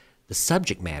that the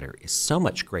subject matter is so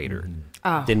much greater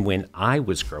than when I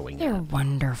was growing They're up.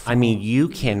 wonderful. I mean, you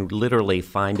can literally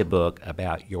find a book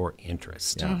about your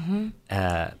interest. And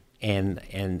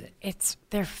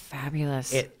They're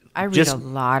fabulous. I read just- a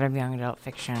lot of young adult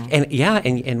fiction. and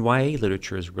YA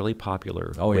literature is really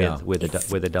popular Oh, yeah. with adults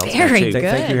very now, too. good.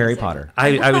 Thank you, Harry Potter.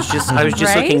 I was just Right?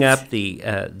 looking up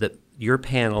your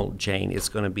panel, Jane, is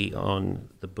going to be on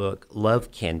the book "Love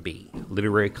Can Be,"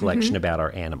 literary collection about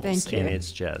our animals, Thank you. and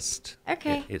it's just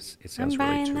Okay. It sounds I'm really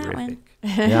buying that terrific.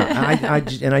 one. Yeah,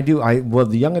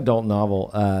 the young adult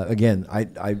novel, again,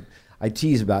 I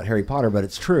tease about Harry Potter, but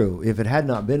it's true. If it had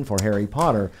not been for Harry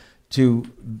Potter,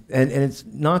 and it's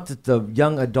not that the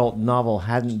young adult novel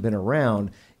hadn't been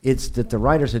around, it's that the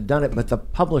writers had done it, but the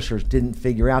publishers didn't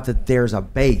figure out that there's a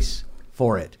base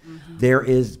for it. There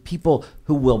is people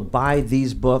who will buy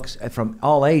these books from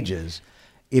all ages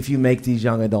if you make these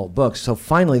young adult books. So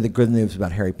finally, the good news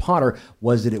about Harry Potter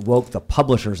was that it woke the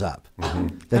publishers up.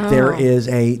 That there is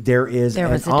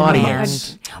an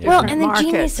audience. Well, and the Market.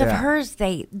 genius of hers,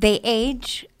 they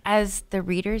age as the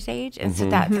readers age, and so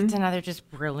that's another just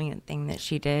brilliant thing that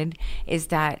she did, is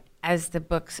that as the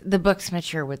books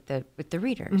mature with the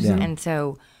readers, and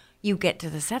so you get to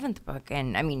the 7th book,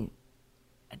 and I mean,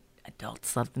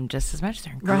 adults love them just as much.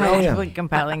 They're incredibly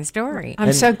compelling story.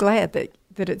 I'm so glad that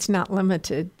it's not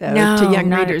limited though No, to young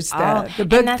not at readers. all. The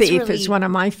Book And that's Thief really- is one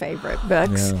of my favorite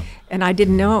books, Yeah. and I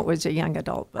didn't know it was a young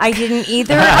adult book. I didn't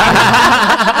either.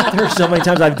 There's so many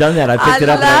times I've done that. I picked it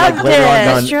up and I like later on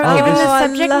gone, Sure, oh, given this the I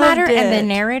subject loved matter and the it.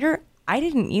 narrator, I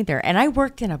didn't either. And I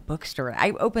worked in a bookstore.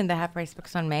 I opened the Half Price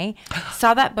Books on May,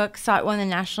 saw that book, saw it won the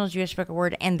National Jewish Book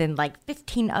Award, and then like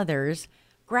 15 others,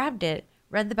 grabbed it,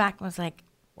 read the back, and was like,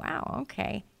 wow,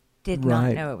 okay. Did not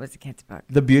Right. know it was a kid's book.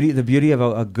 The beauty of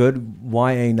a good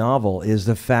YA novel is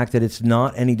the fact that it's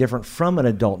not any different from an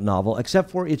adult novel,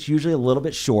 except for it's usually a little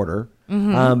bit shorter.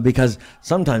 Because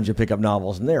sometimes you pick up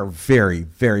novels and they're very,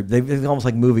 very. They're almost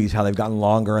like movies, how they've gotten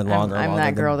longer and longer. I'm and longer.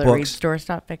 that girl The that reads books-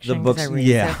 doorstop fiction the because books- I read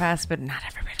yeah. so fast, but not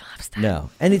everybody loves that. No,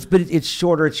 and it's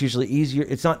shorter. It's usually easier.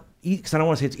 It's not because I don't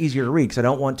want to say it's easier to read because I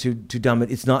don't want to dumb it.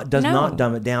 It's not does No. not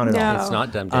dumb it down at all. No. It's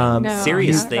not dumbed down. No,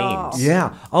 Serious not at all. themes.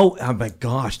 Yeah. Oh my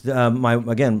gosh. My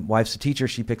wife's a teacher.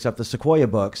 She picks up the Sequoia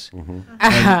books.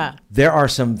 And there are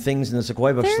some things in the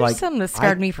Sequoia books There's like some that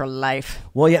scarred me for life.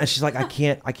 Well, yeah. And she's like, I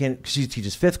can't. 'Cause she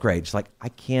teaches 5th grade. She's like, I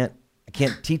can't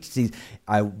teach these.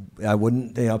 I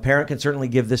wouldn't. A parent can certainly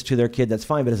give this to their kid. That's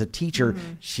fine. But as a teacher,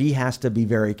 she has to be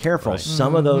very careful.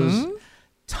 Some of those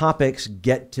topics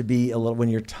get to be a little when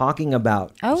you're talking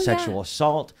about sexual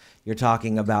assault. You're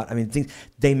talking about, things,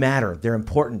 they matter. They're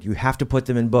important. You have to put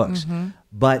them in books.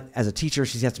 But as a teacher,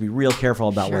 she has to be real careful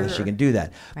about whether she can do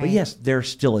that. But Right. yes, there's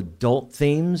still adult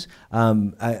themes.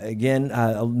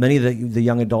 Many of the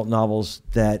young adult novels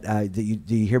that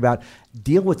you hear about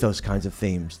deal with those kinds of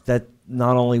themes that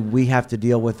not only we had to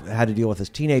deal with as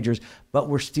teenagers, but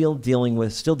we're still dealing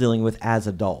with as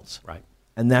adults. Right.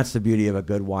 And that's the beauty of a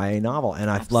good YA novel. And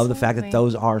I love the fact that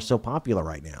Absolutely. those are so popular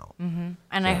right now. And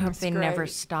I hope they never great.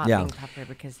 stop Yeah. being popular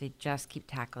because they just keep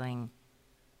tackling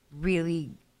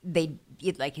really,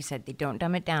 like you said, they don't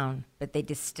dumb it down, but they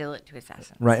distill it to its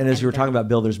essence. Right, and as you were they're- talking about,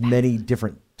 Bill, there's many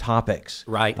different topics.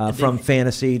 Right. From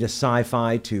fantasy to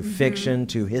sci-fi to fiction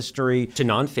to history. To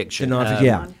nonfiction. To nonfiction,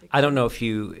 yeah. I don't know if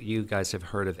you guys have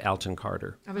heard of Alton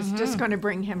Carter. I was just going to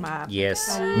bring him up.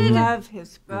 Yes. I love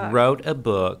his book. Wrote a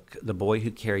book, The Boy Who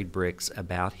Carried Bricks,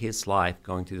 about his life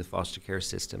going through the foster care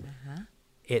system.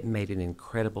 It made an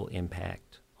incredible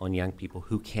impact on young people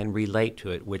who can relate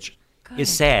to it, which is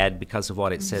sad because of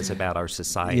what it says about our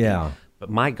society. Yeah. But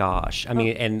my gosh,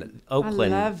 and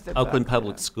Oakland love the Oakland book,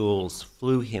 Public though. Schools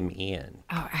flew him in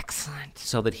Oh, excellent.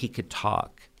 so that he could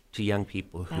talk to young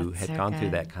people who That's had so gone through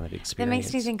good. that kind of That experience.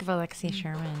 makes me think of Alexei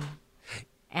Sherman.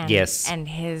 And, Yes. And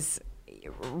his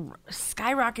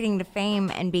skyrocketing to fame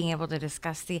and being able to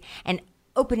discuss and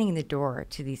opening the door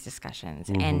to these discussions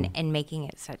and making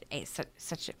it such a,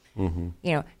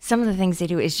 some of the things they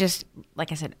do is just,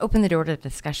 like I said, open the door to the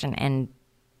discussion and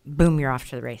boom, you're off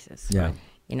to the races. Yeah.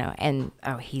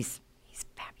 He's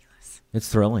fabulous. It's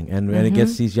thrilling, and it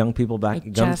gets these young people back I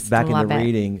just back into love it.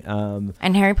 reading.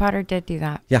 And Harry Potter did do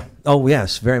that. Yeah. Oh,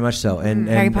 yes, very much so. And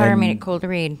Harry Potter and made it cool to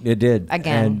read. It did.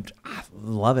 Again. And I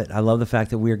love it. I love the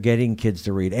fact that we're getting kids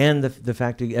to read, and the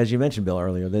fact that, as you mentioned, Bill,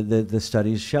 earlier, the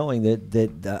studies showing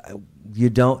that you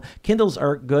don't. Kindles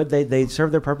are good. They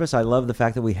serve their purpose. I love the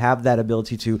fact that we have that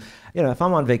ability to, if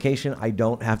I'm on vacation, I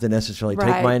don't have to necessarily take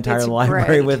Right. my entire It's library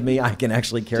great. with me. I can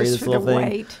actually carry Just this for little the thing.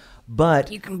 weight.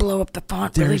 But You can blow up the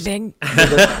font really big.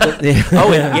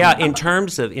 Oh, and yeah. In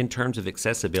terms of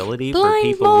accessibility for Blind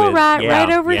people mole with right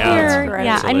over yeah, here. great.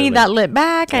 Yeah, I absolutely. need that lit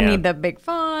back. I Yeah. need the big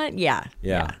font. Yeah.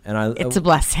 Yeah, and It's a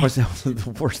blessing. Of course,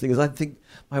 the worst thing is I think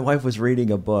my wife was reading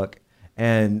a book,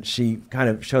 and she kind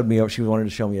of showed me. She wanted to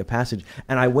show me a passage,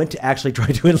 and I went to actually try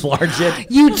to enlarge it.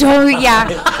 You totally, yeah.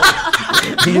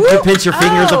 You pinch your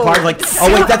fingers apart, like,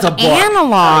 oh wait, that's a book.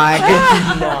 Analog.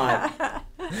 I did not.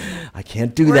 I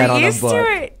can't do that on a book. We're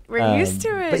used to it. We're used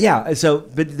to it. But yeah,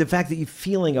 but the fact that you're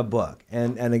feeling a book,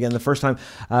 and again, the first time,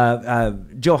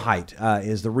 Joe Haidt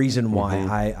is the reason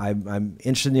why I'm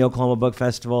interested in the Oklahoma Book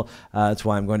Festival. That's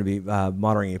why I'm going to be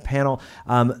moderating a panel.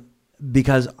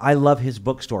 because I love his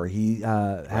bookstore. He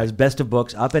has Best of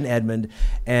Books up in Edmond,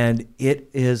 and it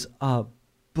is a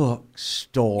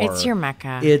bookstore. It's your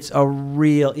mecca. It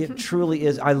truly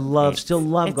is. I still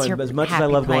love going, as much as I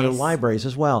love going to libraries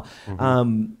as well.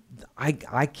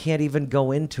 I can't even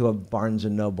go into a Barnes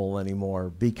and Noble anymore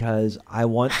because I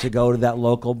want to go to that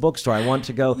local bookstore. I want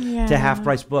to go to Half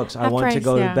Price Books. I want to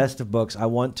go to Best of Books. I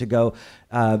want to go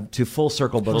to Full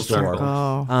Circle Bookstore.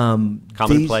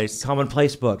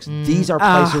 Commonplace Books. These are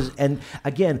places, and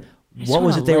again, what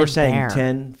was it they were saying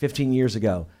 10, 15 years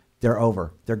ago? They're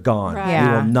over. They're gone. Right. Yeah.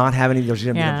 We will not have any. There's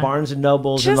going to be the Barnes and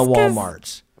Nobles and the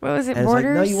Walmarts. What was it, And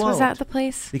Borders? no, you Was won't. that the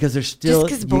place? Because there's still...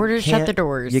 Just because Borders shut the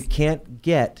doors. You can't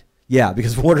get... Yeah,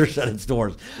 because Borders shut its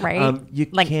doors. Right. You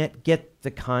can't get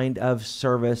the kind of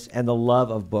service and the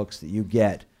love of books that you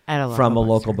get from a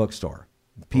local bookstore.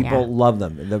 People love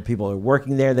them. The people who are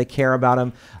working there, they care about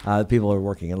them. People who are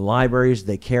working in libraries,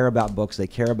 they care about books. They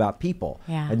care about people.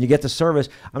 Yeah. And you get the service.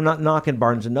 I'm not knocking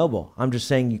Barnes & Noble. I'm just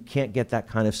saying you can't get that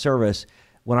kind of service.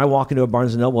 When I walk into a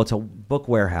Barnes & Noble, it's a book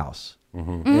warehouse. You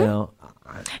know,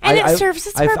 And it serves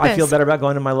its purpose. I feel better about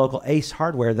going to my local Ace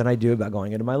Hardware than I do about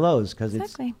going into my Lowe's because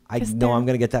I know I'm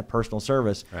going to get that personal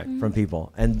service from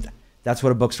people, and that's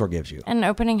what a bookstore gives you. And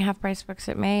opening Half Price Books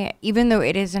at May, even though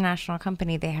it is a national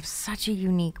company, they have such a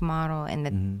unique model,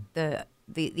 and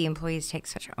the employees take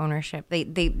such ownership. They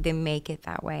make it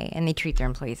that way, and they treat their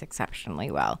employees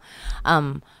exceptionally well.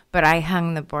 But I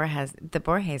hung the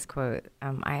Borges quote,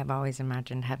 I have always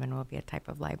imagined heaven will be a type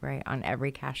of library on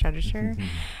every cash register.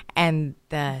 And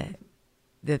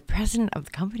the president of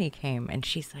the company came, and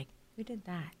she's like, who did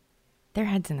that? Their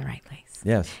head's in the right place.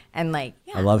 Yes. And I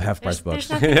love Half Price Books.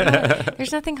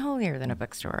 There's nothing holier than a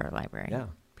bookstore or a library. Yeah.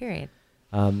 Period.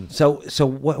 So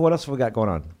what else have we got going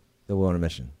on that we want to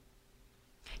mention?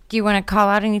 Do you want to call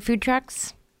out any food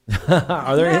trucks?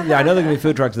 Are there? I know there are going to be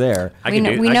food trucks there. We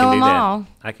know them all.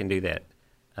 I can do that.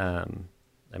 I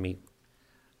mean,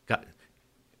 got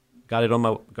it on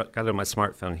my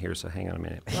smartphone here. So hang on a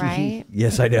minute. Right?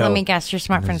 Yes, I know. Let me guess. Your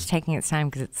smartphone's taking its time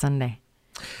because it's Sunday.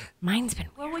 Mine's been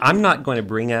weird. I'm not going to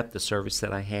bring up the service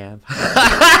that I have,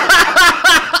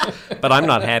 but I'm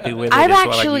not happy with it. I've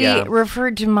actually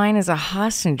referred to mine as a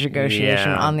hostage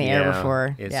negotiation on the air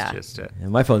before. It's just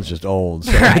and my phone's just old.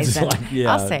 So Right, it's then.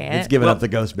 I'll say it. It's giving up the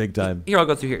ghost big time. Here, I'll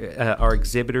go through here. Our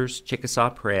exhibitors,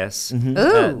 Chickasaw Press,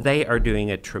 Ooh. they are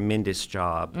doing a tremendous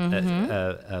job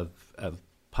of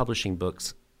publishing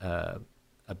books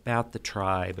about the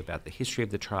tribe, about the history of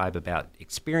the tribe, about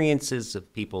experiences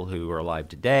of people who are alive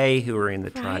today, who are in the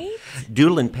tribe.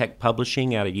 Doodle and Peck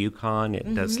Publishing out of Yukon,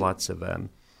 it does lots of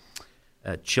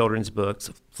children's books.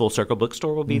 Full Circle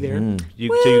Bookstore will be there. So you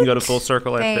can go to Full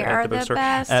Circle at the bookstore.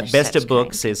 Best of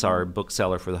Books is our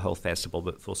bookseller for the whole festival,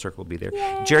 but Full Circle will be there.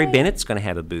 Yay. Jerry Bennett's going to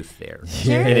have a booth there.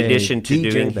 Yay. In addition to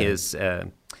DJ doing Bennett. his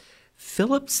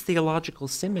Phillips Theological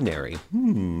Seminary.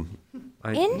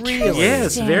 Interesting.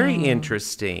 Yes, very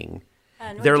interesting.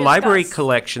 Their library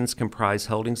collections comprise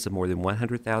holdings of more than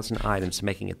 100,000 items,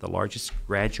 making it the largest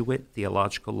graduate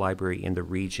theological library in the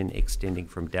region, extending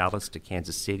from Dallas to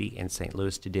Kansas City and St.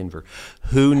 Louis to Denver.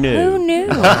 Who knew? Who knew?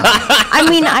 I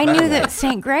mean, I knew that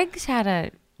St. Greg's had a...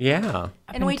 Yeah.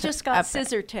 And we just got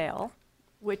Scissortail,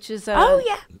 which is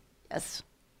yes,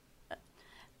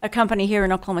 a company here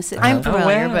in Oklahoma City. I'm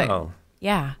familiar, wow. but...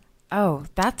 Yeah. Oh,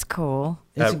 that's cool.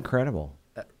 It's incredible.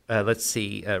 Let's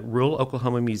see. Rural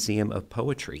Oklahoma Museum of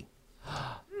Poetry.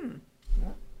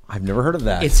 I've never heard of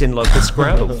that. It's in Locust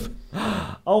Grove.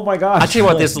 Oh my gosh! I tell you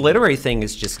what, this literary thing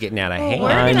is just getting out of hand.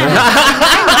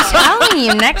 I'm telling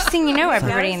you, next thing you know,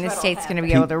 everybody in the state's going to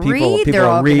be able to read. People They're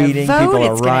are all going to reading, vote. people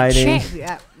are It's going to writing.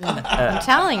 change. I'm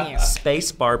telling you.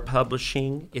 Space Bar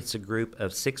Publishing. It's a group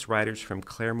of 6 writers from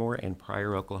Claremore and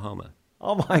Pryor, Oklahoma.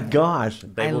 Oh my gosh!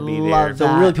 They will be love there.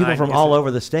 So really, people from all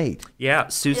over the state. Yeah,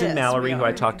 Susan Yes, Mallory, we who I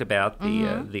are. talked about,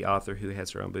 the author who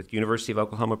has her own booth. University of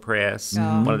Oklahoma Press,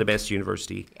 one of the best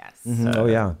university Oh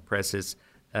yeah. presses.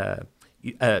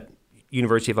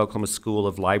 University of Oklahoma School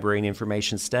of Library and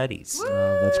Information Studies.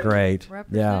 Oh, that's great.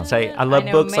 Yeah. Say, I love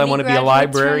know books. I many want to be a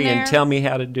graduates from librarian. there. Tell me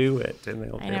how to do it, and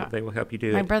know. they will help you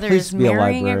do My it. brother Please is be a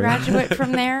marrying a librarian. graduate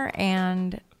from there,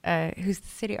 and who's the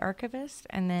city archivist.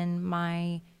 And then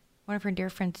one of her dear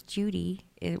friends, Judy,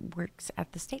 works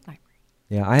at the state library.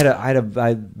 Yeah, I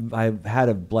had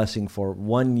a blessing for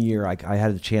 1 year. I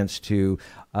had a chance to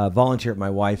volunteer at my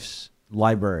wife's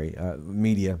library,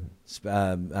 media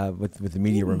with the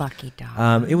media room. Lucky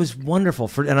dog. It was wonderful,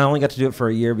 and I only got to do it for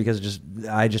a year because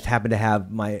I just happened to have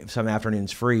some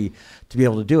afternoons free to be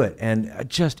able to do it, and I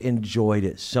just enjoyed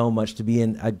it so much to be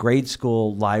in a grade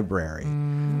school library.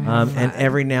 And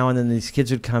every now and then these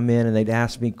kids would come in and they'd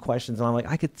ask me questions, and I'm like,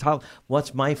 I could tell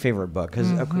what's my favorite book,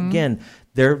 because again,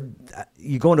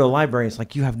 you go into a library, it's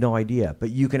like you have no idea, but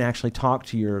you can actually talk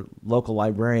to your local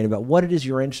librarian about what it is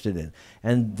you're interested in.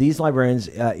 And these librarians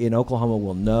in Oklahoma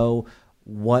will know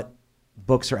what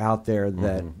books are out there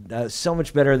that so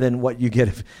much better than what you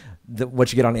get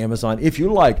on Amazon. If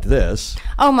you liked this,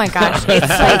 Oh my gosh, it's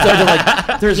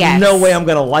like there's Yes. no way I'm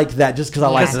going to like that just because I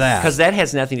like that. Because that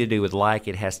has nothing to do with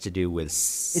it has to do with It's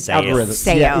sales. algorithms.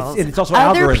 Yeah, Sales. it's also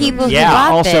Other algorithms. people who Yeah.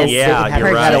 got Also, this, Yeah, they you're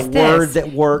had right. a purchased word this.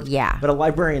 that worked. Yeah. But a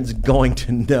librarian's going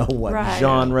to know what Right.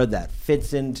 genre that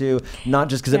fits into, not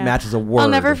just because it matches a word. I'll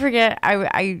never forget.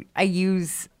 I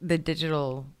use the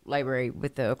digital library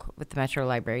with the Metro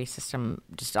Library system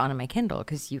just on my Kindle,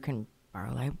 because you can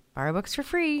borrow books for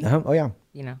free. Oh, yeah.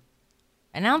 You know,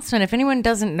 announcement. If anyone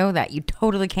doesn't know that, you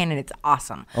totally can, and it's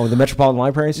awesome. Oh, the Metropolitan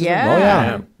Library system? Yeah. Oh,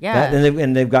 yeah. Yeah.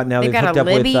 And they've got They've got hooked a up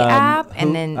Libby with app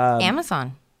and then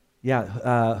Amazon. Yeah,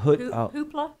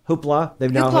 Hoopla. Hoopla.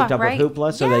 They've now Hoopla, hooked up right? with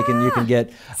Hoopla, so you can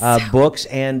get books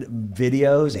and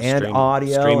videos and Stream-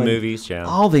 audio, stream and movies, yeah.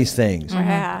 all these things.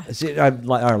 Yeah. See, our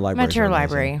libraries Metro are amazing.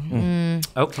 Library.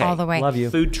 Okay. All the way. Love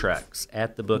you. Food trucks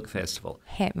at the book festival.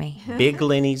 Hit me. Big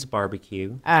Lenny's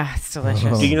barbecue. It's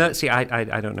delicious. Do you know? See,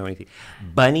 I don't know anything.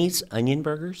 Bunny's onion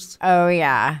burgers. Oh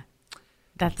yeah,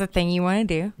 that's the thing you want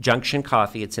to do. Junction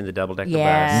Coffee. It's in the double decker bus.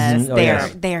 Yes, Oh, they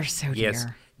yes. are. They are so dear. Yes.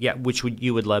 Yeah, which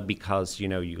you would love because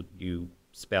you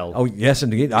spell. Oh yes,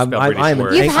 indeed. I'm spell British an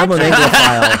words. You've had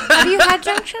Anglophile. Have you had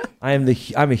Junction?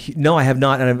 No, I have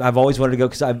not, and I've always wanted to go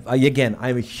because I'm a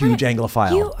huge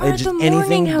Anglophile. You are It's the just morning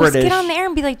anything host. British. Get on the air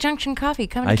and be like, Junction Coffee,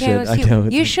 come to I should. I KOSU. know.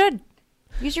 You should.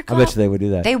 Use your I call. bet you they would do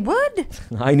that. They would.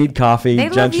 I need coffee. They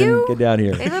love Junction, you. get down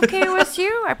here. They love KOSU.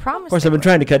 I promise. Of course, I've been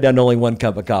trying to cut down to only 1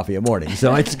 cup of coffee a morning,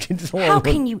 so I just How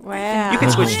can you? Wow. You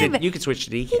could switch Live. to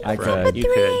decaf. I right? could. You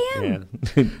 3 could. a.m.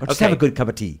 Yeah. Or just have a good cup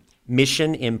of tea.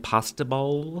 Mission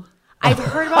Impossible. I've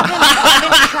heard about them. I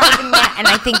haven't tried them yet, and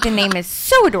I think the name is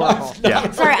so adorable.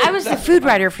 Yeah. Sorry, I was the food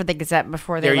writer for the Gazette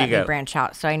before they There you let me go. branch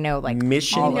out, so I know like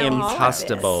Mission all of it.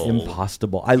 Impossible.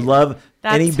 Impossible. I love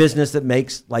any That's- business that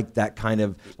makes like that kind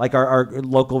of like our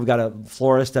local. We've got a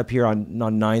florist up here on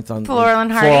 9th on Floral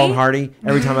and Hardy? Floral and Hardy.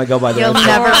 Every time I go by there, You'll I'm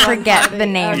never like, forget the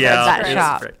name of that it's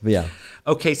shop. great. yeah.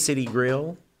 Okay, City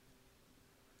Grill.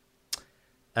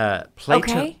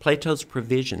 Plato's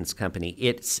Provisions Company.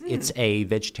 It's a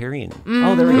vegetarian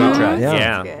Oh, there we go. food truck.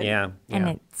 Yeah. Yeah. And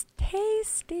it's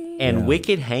tasty. And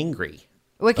Wicked Hangry.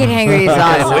 Wicked Hangry is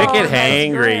awesome. Wicked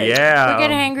Hangry, yeah.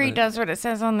 Wicked Hangry does what it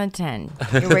says on the tin.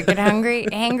 You're wicked hungry,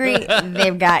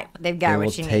 they've got They what will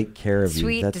you take need. care of you.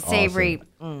 Sweet That's to savory.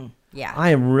 awesome. Yeah. I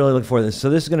am really looking forward to this. So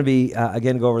this is going to be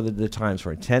again go over the times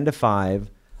for it. 10 to 5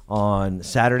 on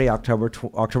Saturday, October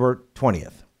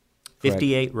 20th.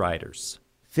 58 riders.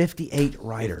 58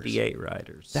 riders. 58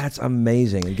 riders. That's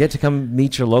amazing. You get to come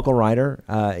meet your local writer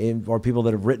or people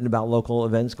that have written about local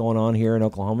events going on here in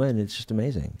Oklahoma, and it's just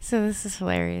amazing. So this is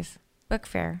hilarious. Book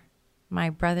fair.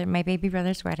 My baby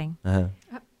brother's wedding. Uh-huh.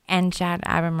 And Chad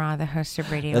Abumrad, the host of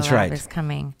Radio That's Lab, right. is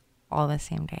coming all the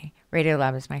same day. Radio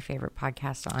Lab is my favorite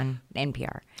podcast on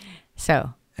NPR.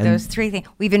 So And- those 3 things.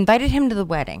 We've invited him to the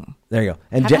wedding. There you go.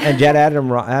 And Jad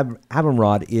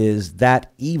Abumrad is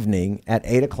that evening at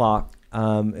 8 o'clock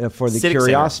for the Civic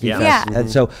Curiosity Center, Fest. yeah. And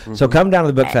so come down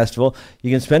to the book festival. You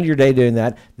can spend your day doing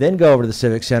that. Then go over to the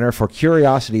Civic Center for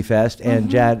Curiosity Fest and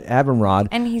Jad Abumrad.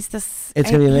 And he's It's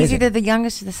gonna be He's amazing. either the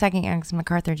youngest or the second youngest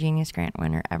MacArthur Genius Grant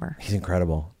winner ever. He's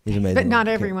incredible. He's amazing. But not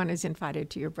everyone is invited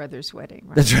to your brother's wedding,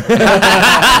 right? That's right.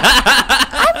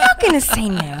 I'm not going to say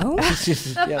no. It's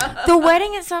just- yeah. The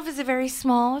wedding itself is a very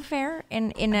small affair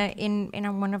in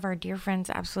one of our dear friends,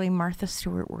 absolutely Martha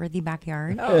Stewart worthy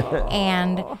backyard.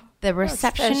 And the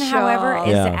reception, special. however,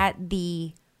 is Yeah. at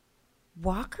the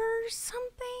Walker something.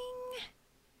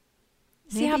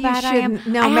 See how Maybe you bad I am?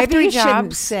 shouldn't- No, I have maybe 3 you shouldn't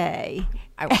jobs. say.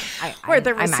 Where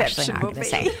the I'm actually reception not will going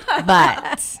to be. say.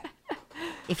 But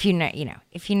if you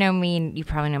know me, you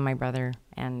probably know my brother,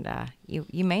 and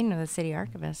you may know the city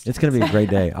archivist. It's going to be a great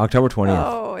day. October 20th.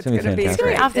 Oh, it's gonna gonna be a It's fantastic.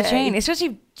 gonna be great off the day. chain,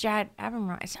 especially Jad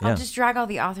Abumrad. Yeah. I'll just drag all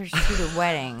the authors to the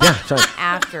wedding sorry.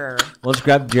 after. Let's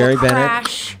grab Jerry we'll Bennett.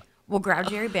 crash. We'll grab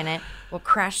Jerry Bennett. We'll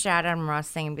crash Jad Abumrad's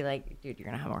thing and be like, "Dude, you're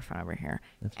gonna have more fun over here."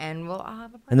 And we'll all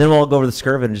have a party. And then we'll go over to the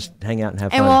Skirvin and just hang out and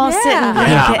have And fun. we'll all sit and read.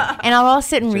 Yeah. And I'll all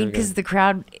sit and read good. because the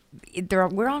crowd,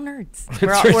 we're all nerds. That's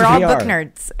right, We're all we book are.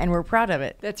 nerds, and we're proud of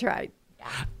it. That's right.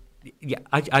 Yeah,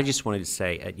 I just wanted to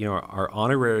say, our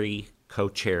honorary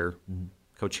co-chairs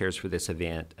for this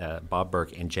event, Bob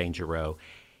Burke and Jane Giroux,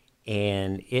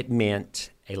 and it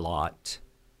meant a lot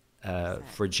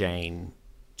for Jane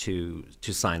to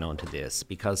sign on to this,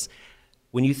 because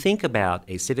when you think about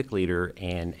a civic leader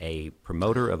and a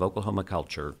promoter of Oklahoma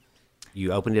culture,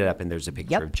 you opened it up and there's a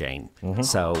picture of Jane.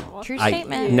 So True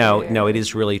statement. No, it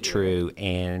is really true.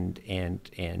 And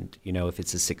if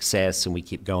it's a success and we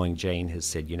keep going, Jane has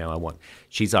said,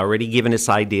 she's already given us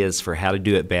ideas for how to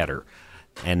do it better.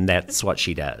 And that's what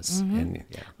she does. And,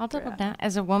 I'll double down.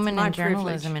 As a woman my in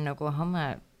journalism privilege. in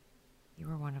Oklahoma,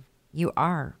 you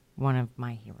are one of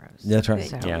my heroes. That's right.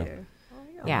 So, Yeah.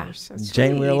 yeah. You're so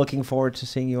Jane, we're sweet. looking forward to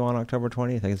seeing you on October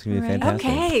 20th. I think it's going to be fantastic.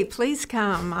 Okay, please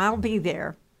come. I'll be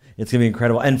there. It's going to be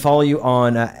incredible. And follow you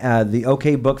on the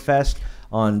OK Book Fest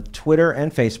on Twitter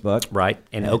and Facebook. Right,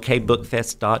 and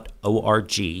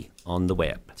okbookfest.org on the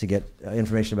web. To get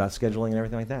information about scheduling and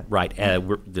everything like that. Right,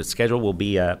 the schedule will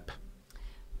be up.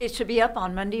 It should be up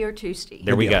on Monday or Tuesday.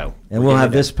 There we go. And we'll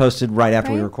have this posted right after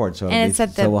we Right. record. So, And it's at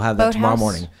the so we'll have that tomorrow Boathouse?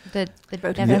 morning. The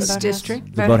Boathouse Devon Yes. Boathouse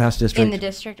District. The Boathouse District. In the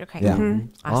district? Okay. Yeah.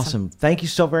 Awesome. Thank you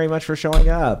so very much for showing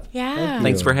up. Yeah. Thank you.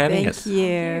 Thanks for having Thank us.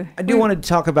 you. I do want to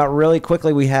talk about really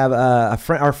quickly. We have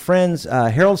our friends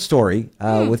Harold Story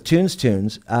with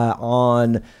Tunes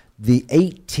on the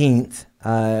 18th.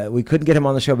 We couldn't get him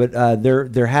on the show, but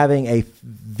they're having a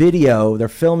video. They're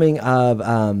filming of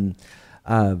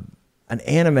an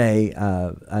anime.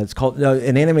 It's called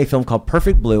an anime film called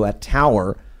Perfect Blue at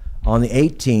Tower on the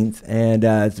 18th, and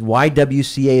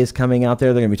YWCA is coming out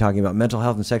there. They're going to be talking about mental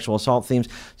health and sexual assault themes.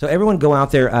 So everyone go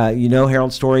out there.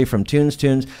 Harold Story from Tunes.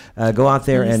 Go out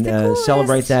there He's and the coolest.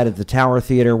 celebrate that at the Tower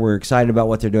Theater. We're excited about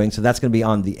what they're doing. So that's going to be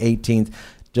on the 18th.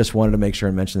 Just wanted to make sure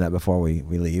and mention that before we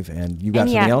leave. And you got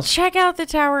something else? Check out the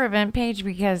Tower event page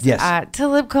because Yes.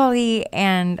 Talib Kweli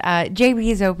and JB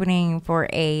is opening for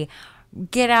a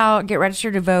get out, get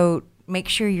registered to vote, make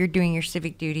sure you're doing your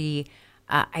civic duty.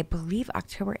 I believe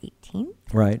October 18th.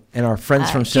 Right. And our friends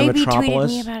from JB tweeted me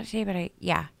Cinematropolis about it today, but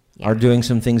yeah. are doing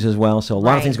some things as well. So a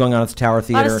lot of Right. things going on at the Tower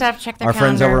Theater. lot of stuff. Check their Our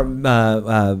friends over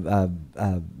calendar.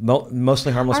 at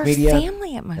Mostly Harmless Our Media.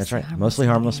 family at Mostly That's right. Harmless Mostly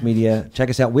Harmless Media. Check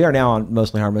us out. We are now on We are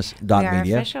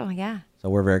mostlyharmless.media. official, yeah. So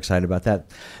we're very excited about that.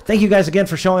 Thank you guys again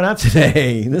for showing up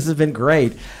today. This has been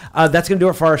great. That's going to do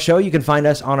it for our show. You can find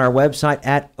us on our website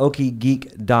at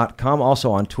okiegeek.com,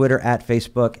 also on Twitter, at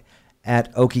Facebook,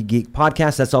 at Okie Geek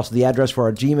Podcast. That's also the address for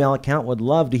our Gmail account. Would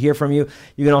love to hear from you.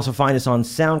 You can also find us on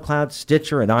SoundCloud,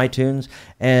 Stitcher, and iTunes.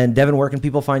 And Devin, where can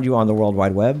people find you on the World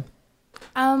Wide Web?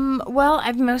 Well,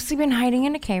 I've mostly been hiding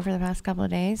in a cave for the past couple of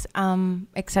days,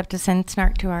 except to send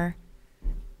snark to our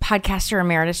podcaster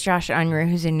emeritus, Josh Unruh,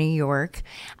 who's in New York.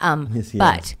 Yes, he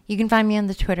but is. you can find me on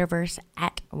the Twitterverse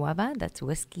at WUBA. That's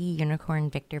Whiskey Unicorn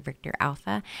Victor Victor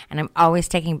Alpha. And I'm always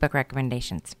taking book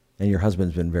recommendations. And your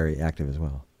husband's been very active as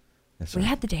well. Yes, We sir.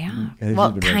 had the day off. Yeah, he's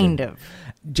Well, been very kind good. of.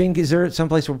 Jane, is there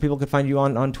someplace where people could find you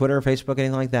on Twitter, Facebook,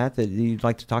 anything like that you'd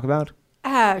like to talk about?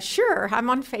 Sure. I'm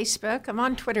on Facebook. I'm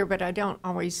on Twitter, but I don't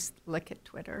always look at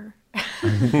Twitter.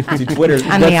 See, Twitter.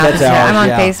 I'm the opposite. ours, I'm on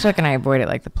yeah. Facebook and I avoid it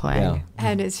like the plague. Yeah.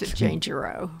 And it's Jane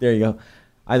Giroux. There you go.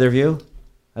 Either of you?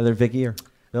 Either Vicky or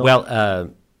Bill?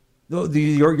 Well,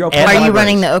 you're Are Are Libraries. you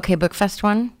running the OK Book Fest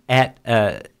one? at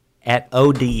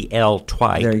ODL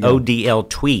Tweet, There you go. ODL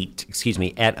Tweet, excuse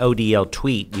me, at ODL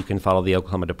Tweet, you can follow the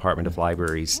Oklahoma Department of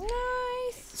Libraries.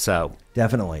 Nice. So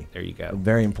Definitely. there you go.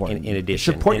 Very important. In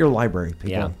addition, support and- your library, people.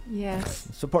 Yeah. Yes.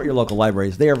 Support your local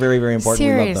libraries. They are very, very important.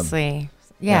 We love them. Seriously.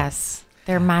 Yes.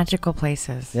 They're magical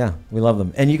places. Yeah, we love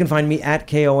them. And you can find me at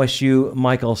KOSU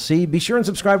Michael C. Be sure and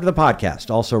subscribe to the podcast.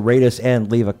 Also, rate us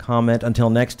and leave a comment. Until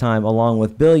next time, along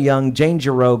with Bill Young, Jane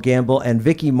Giroux Gamble, and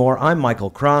Vicky Moore, I'm Michael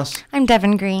Cross, I'm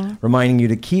Devin Green. reminding you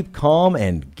to keep calm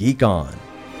and geek on.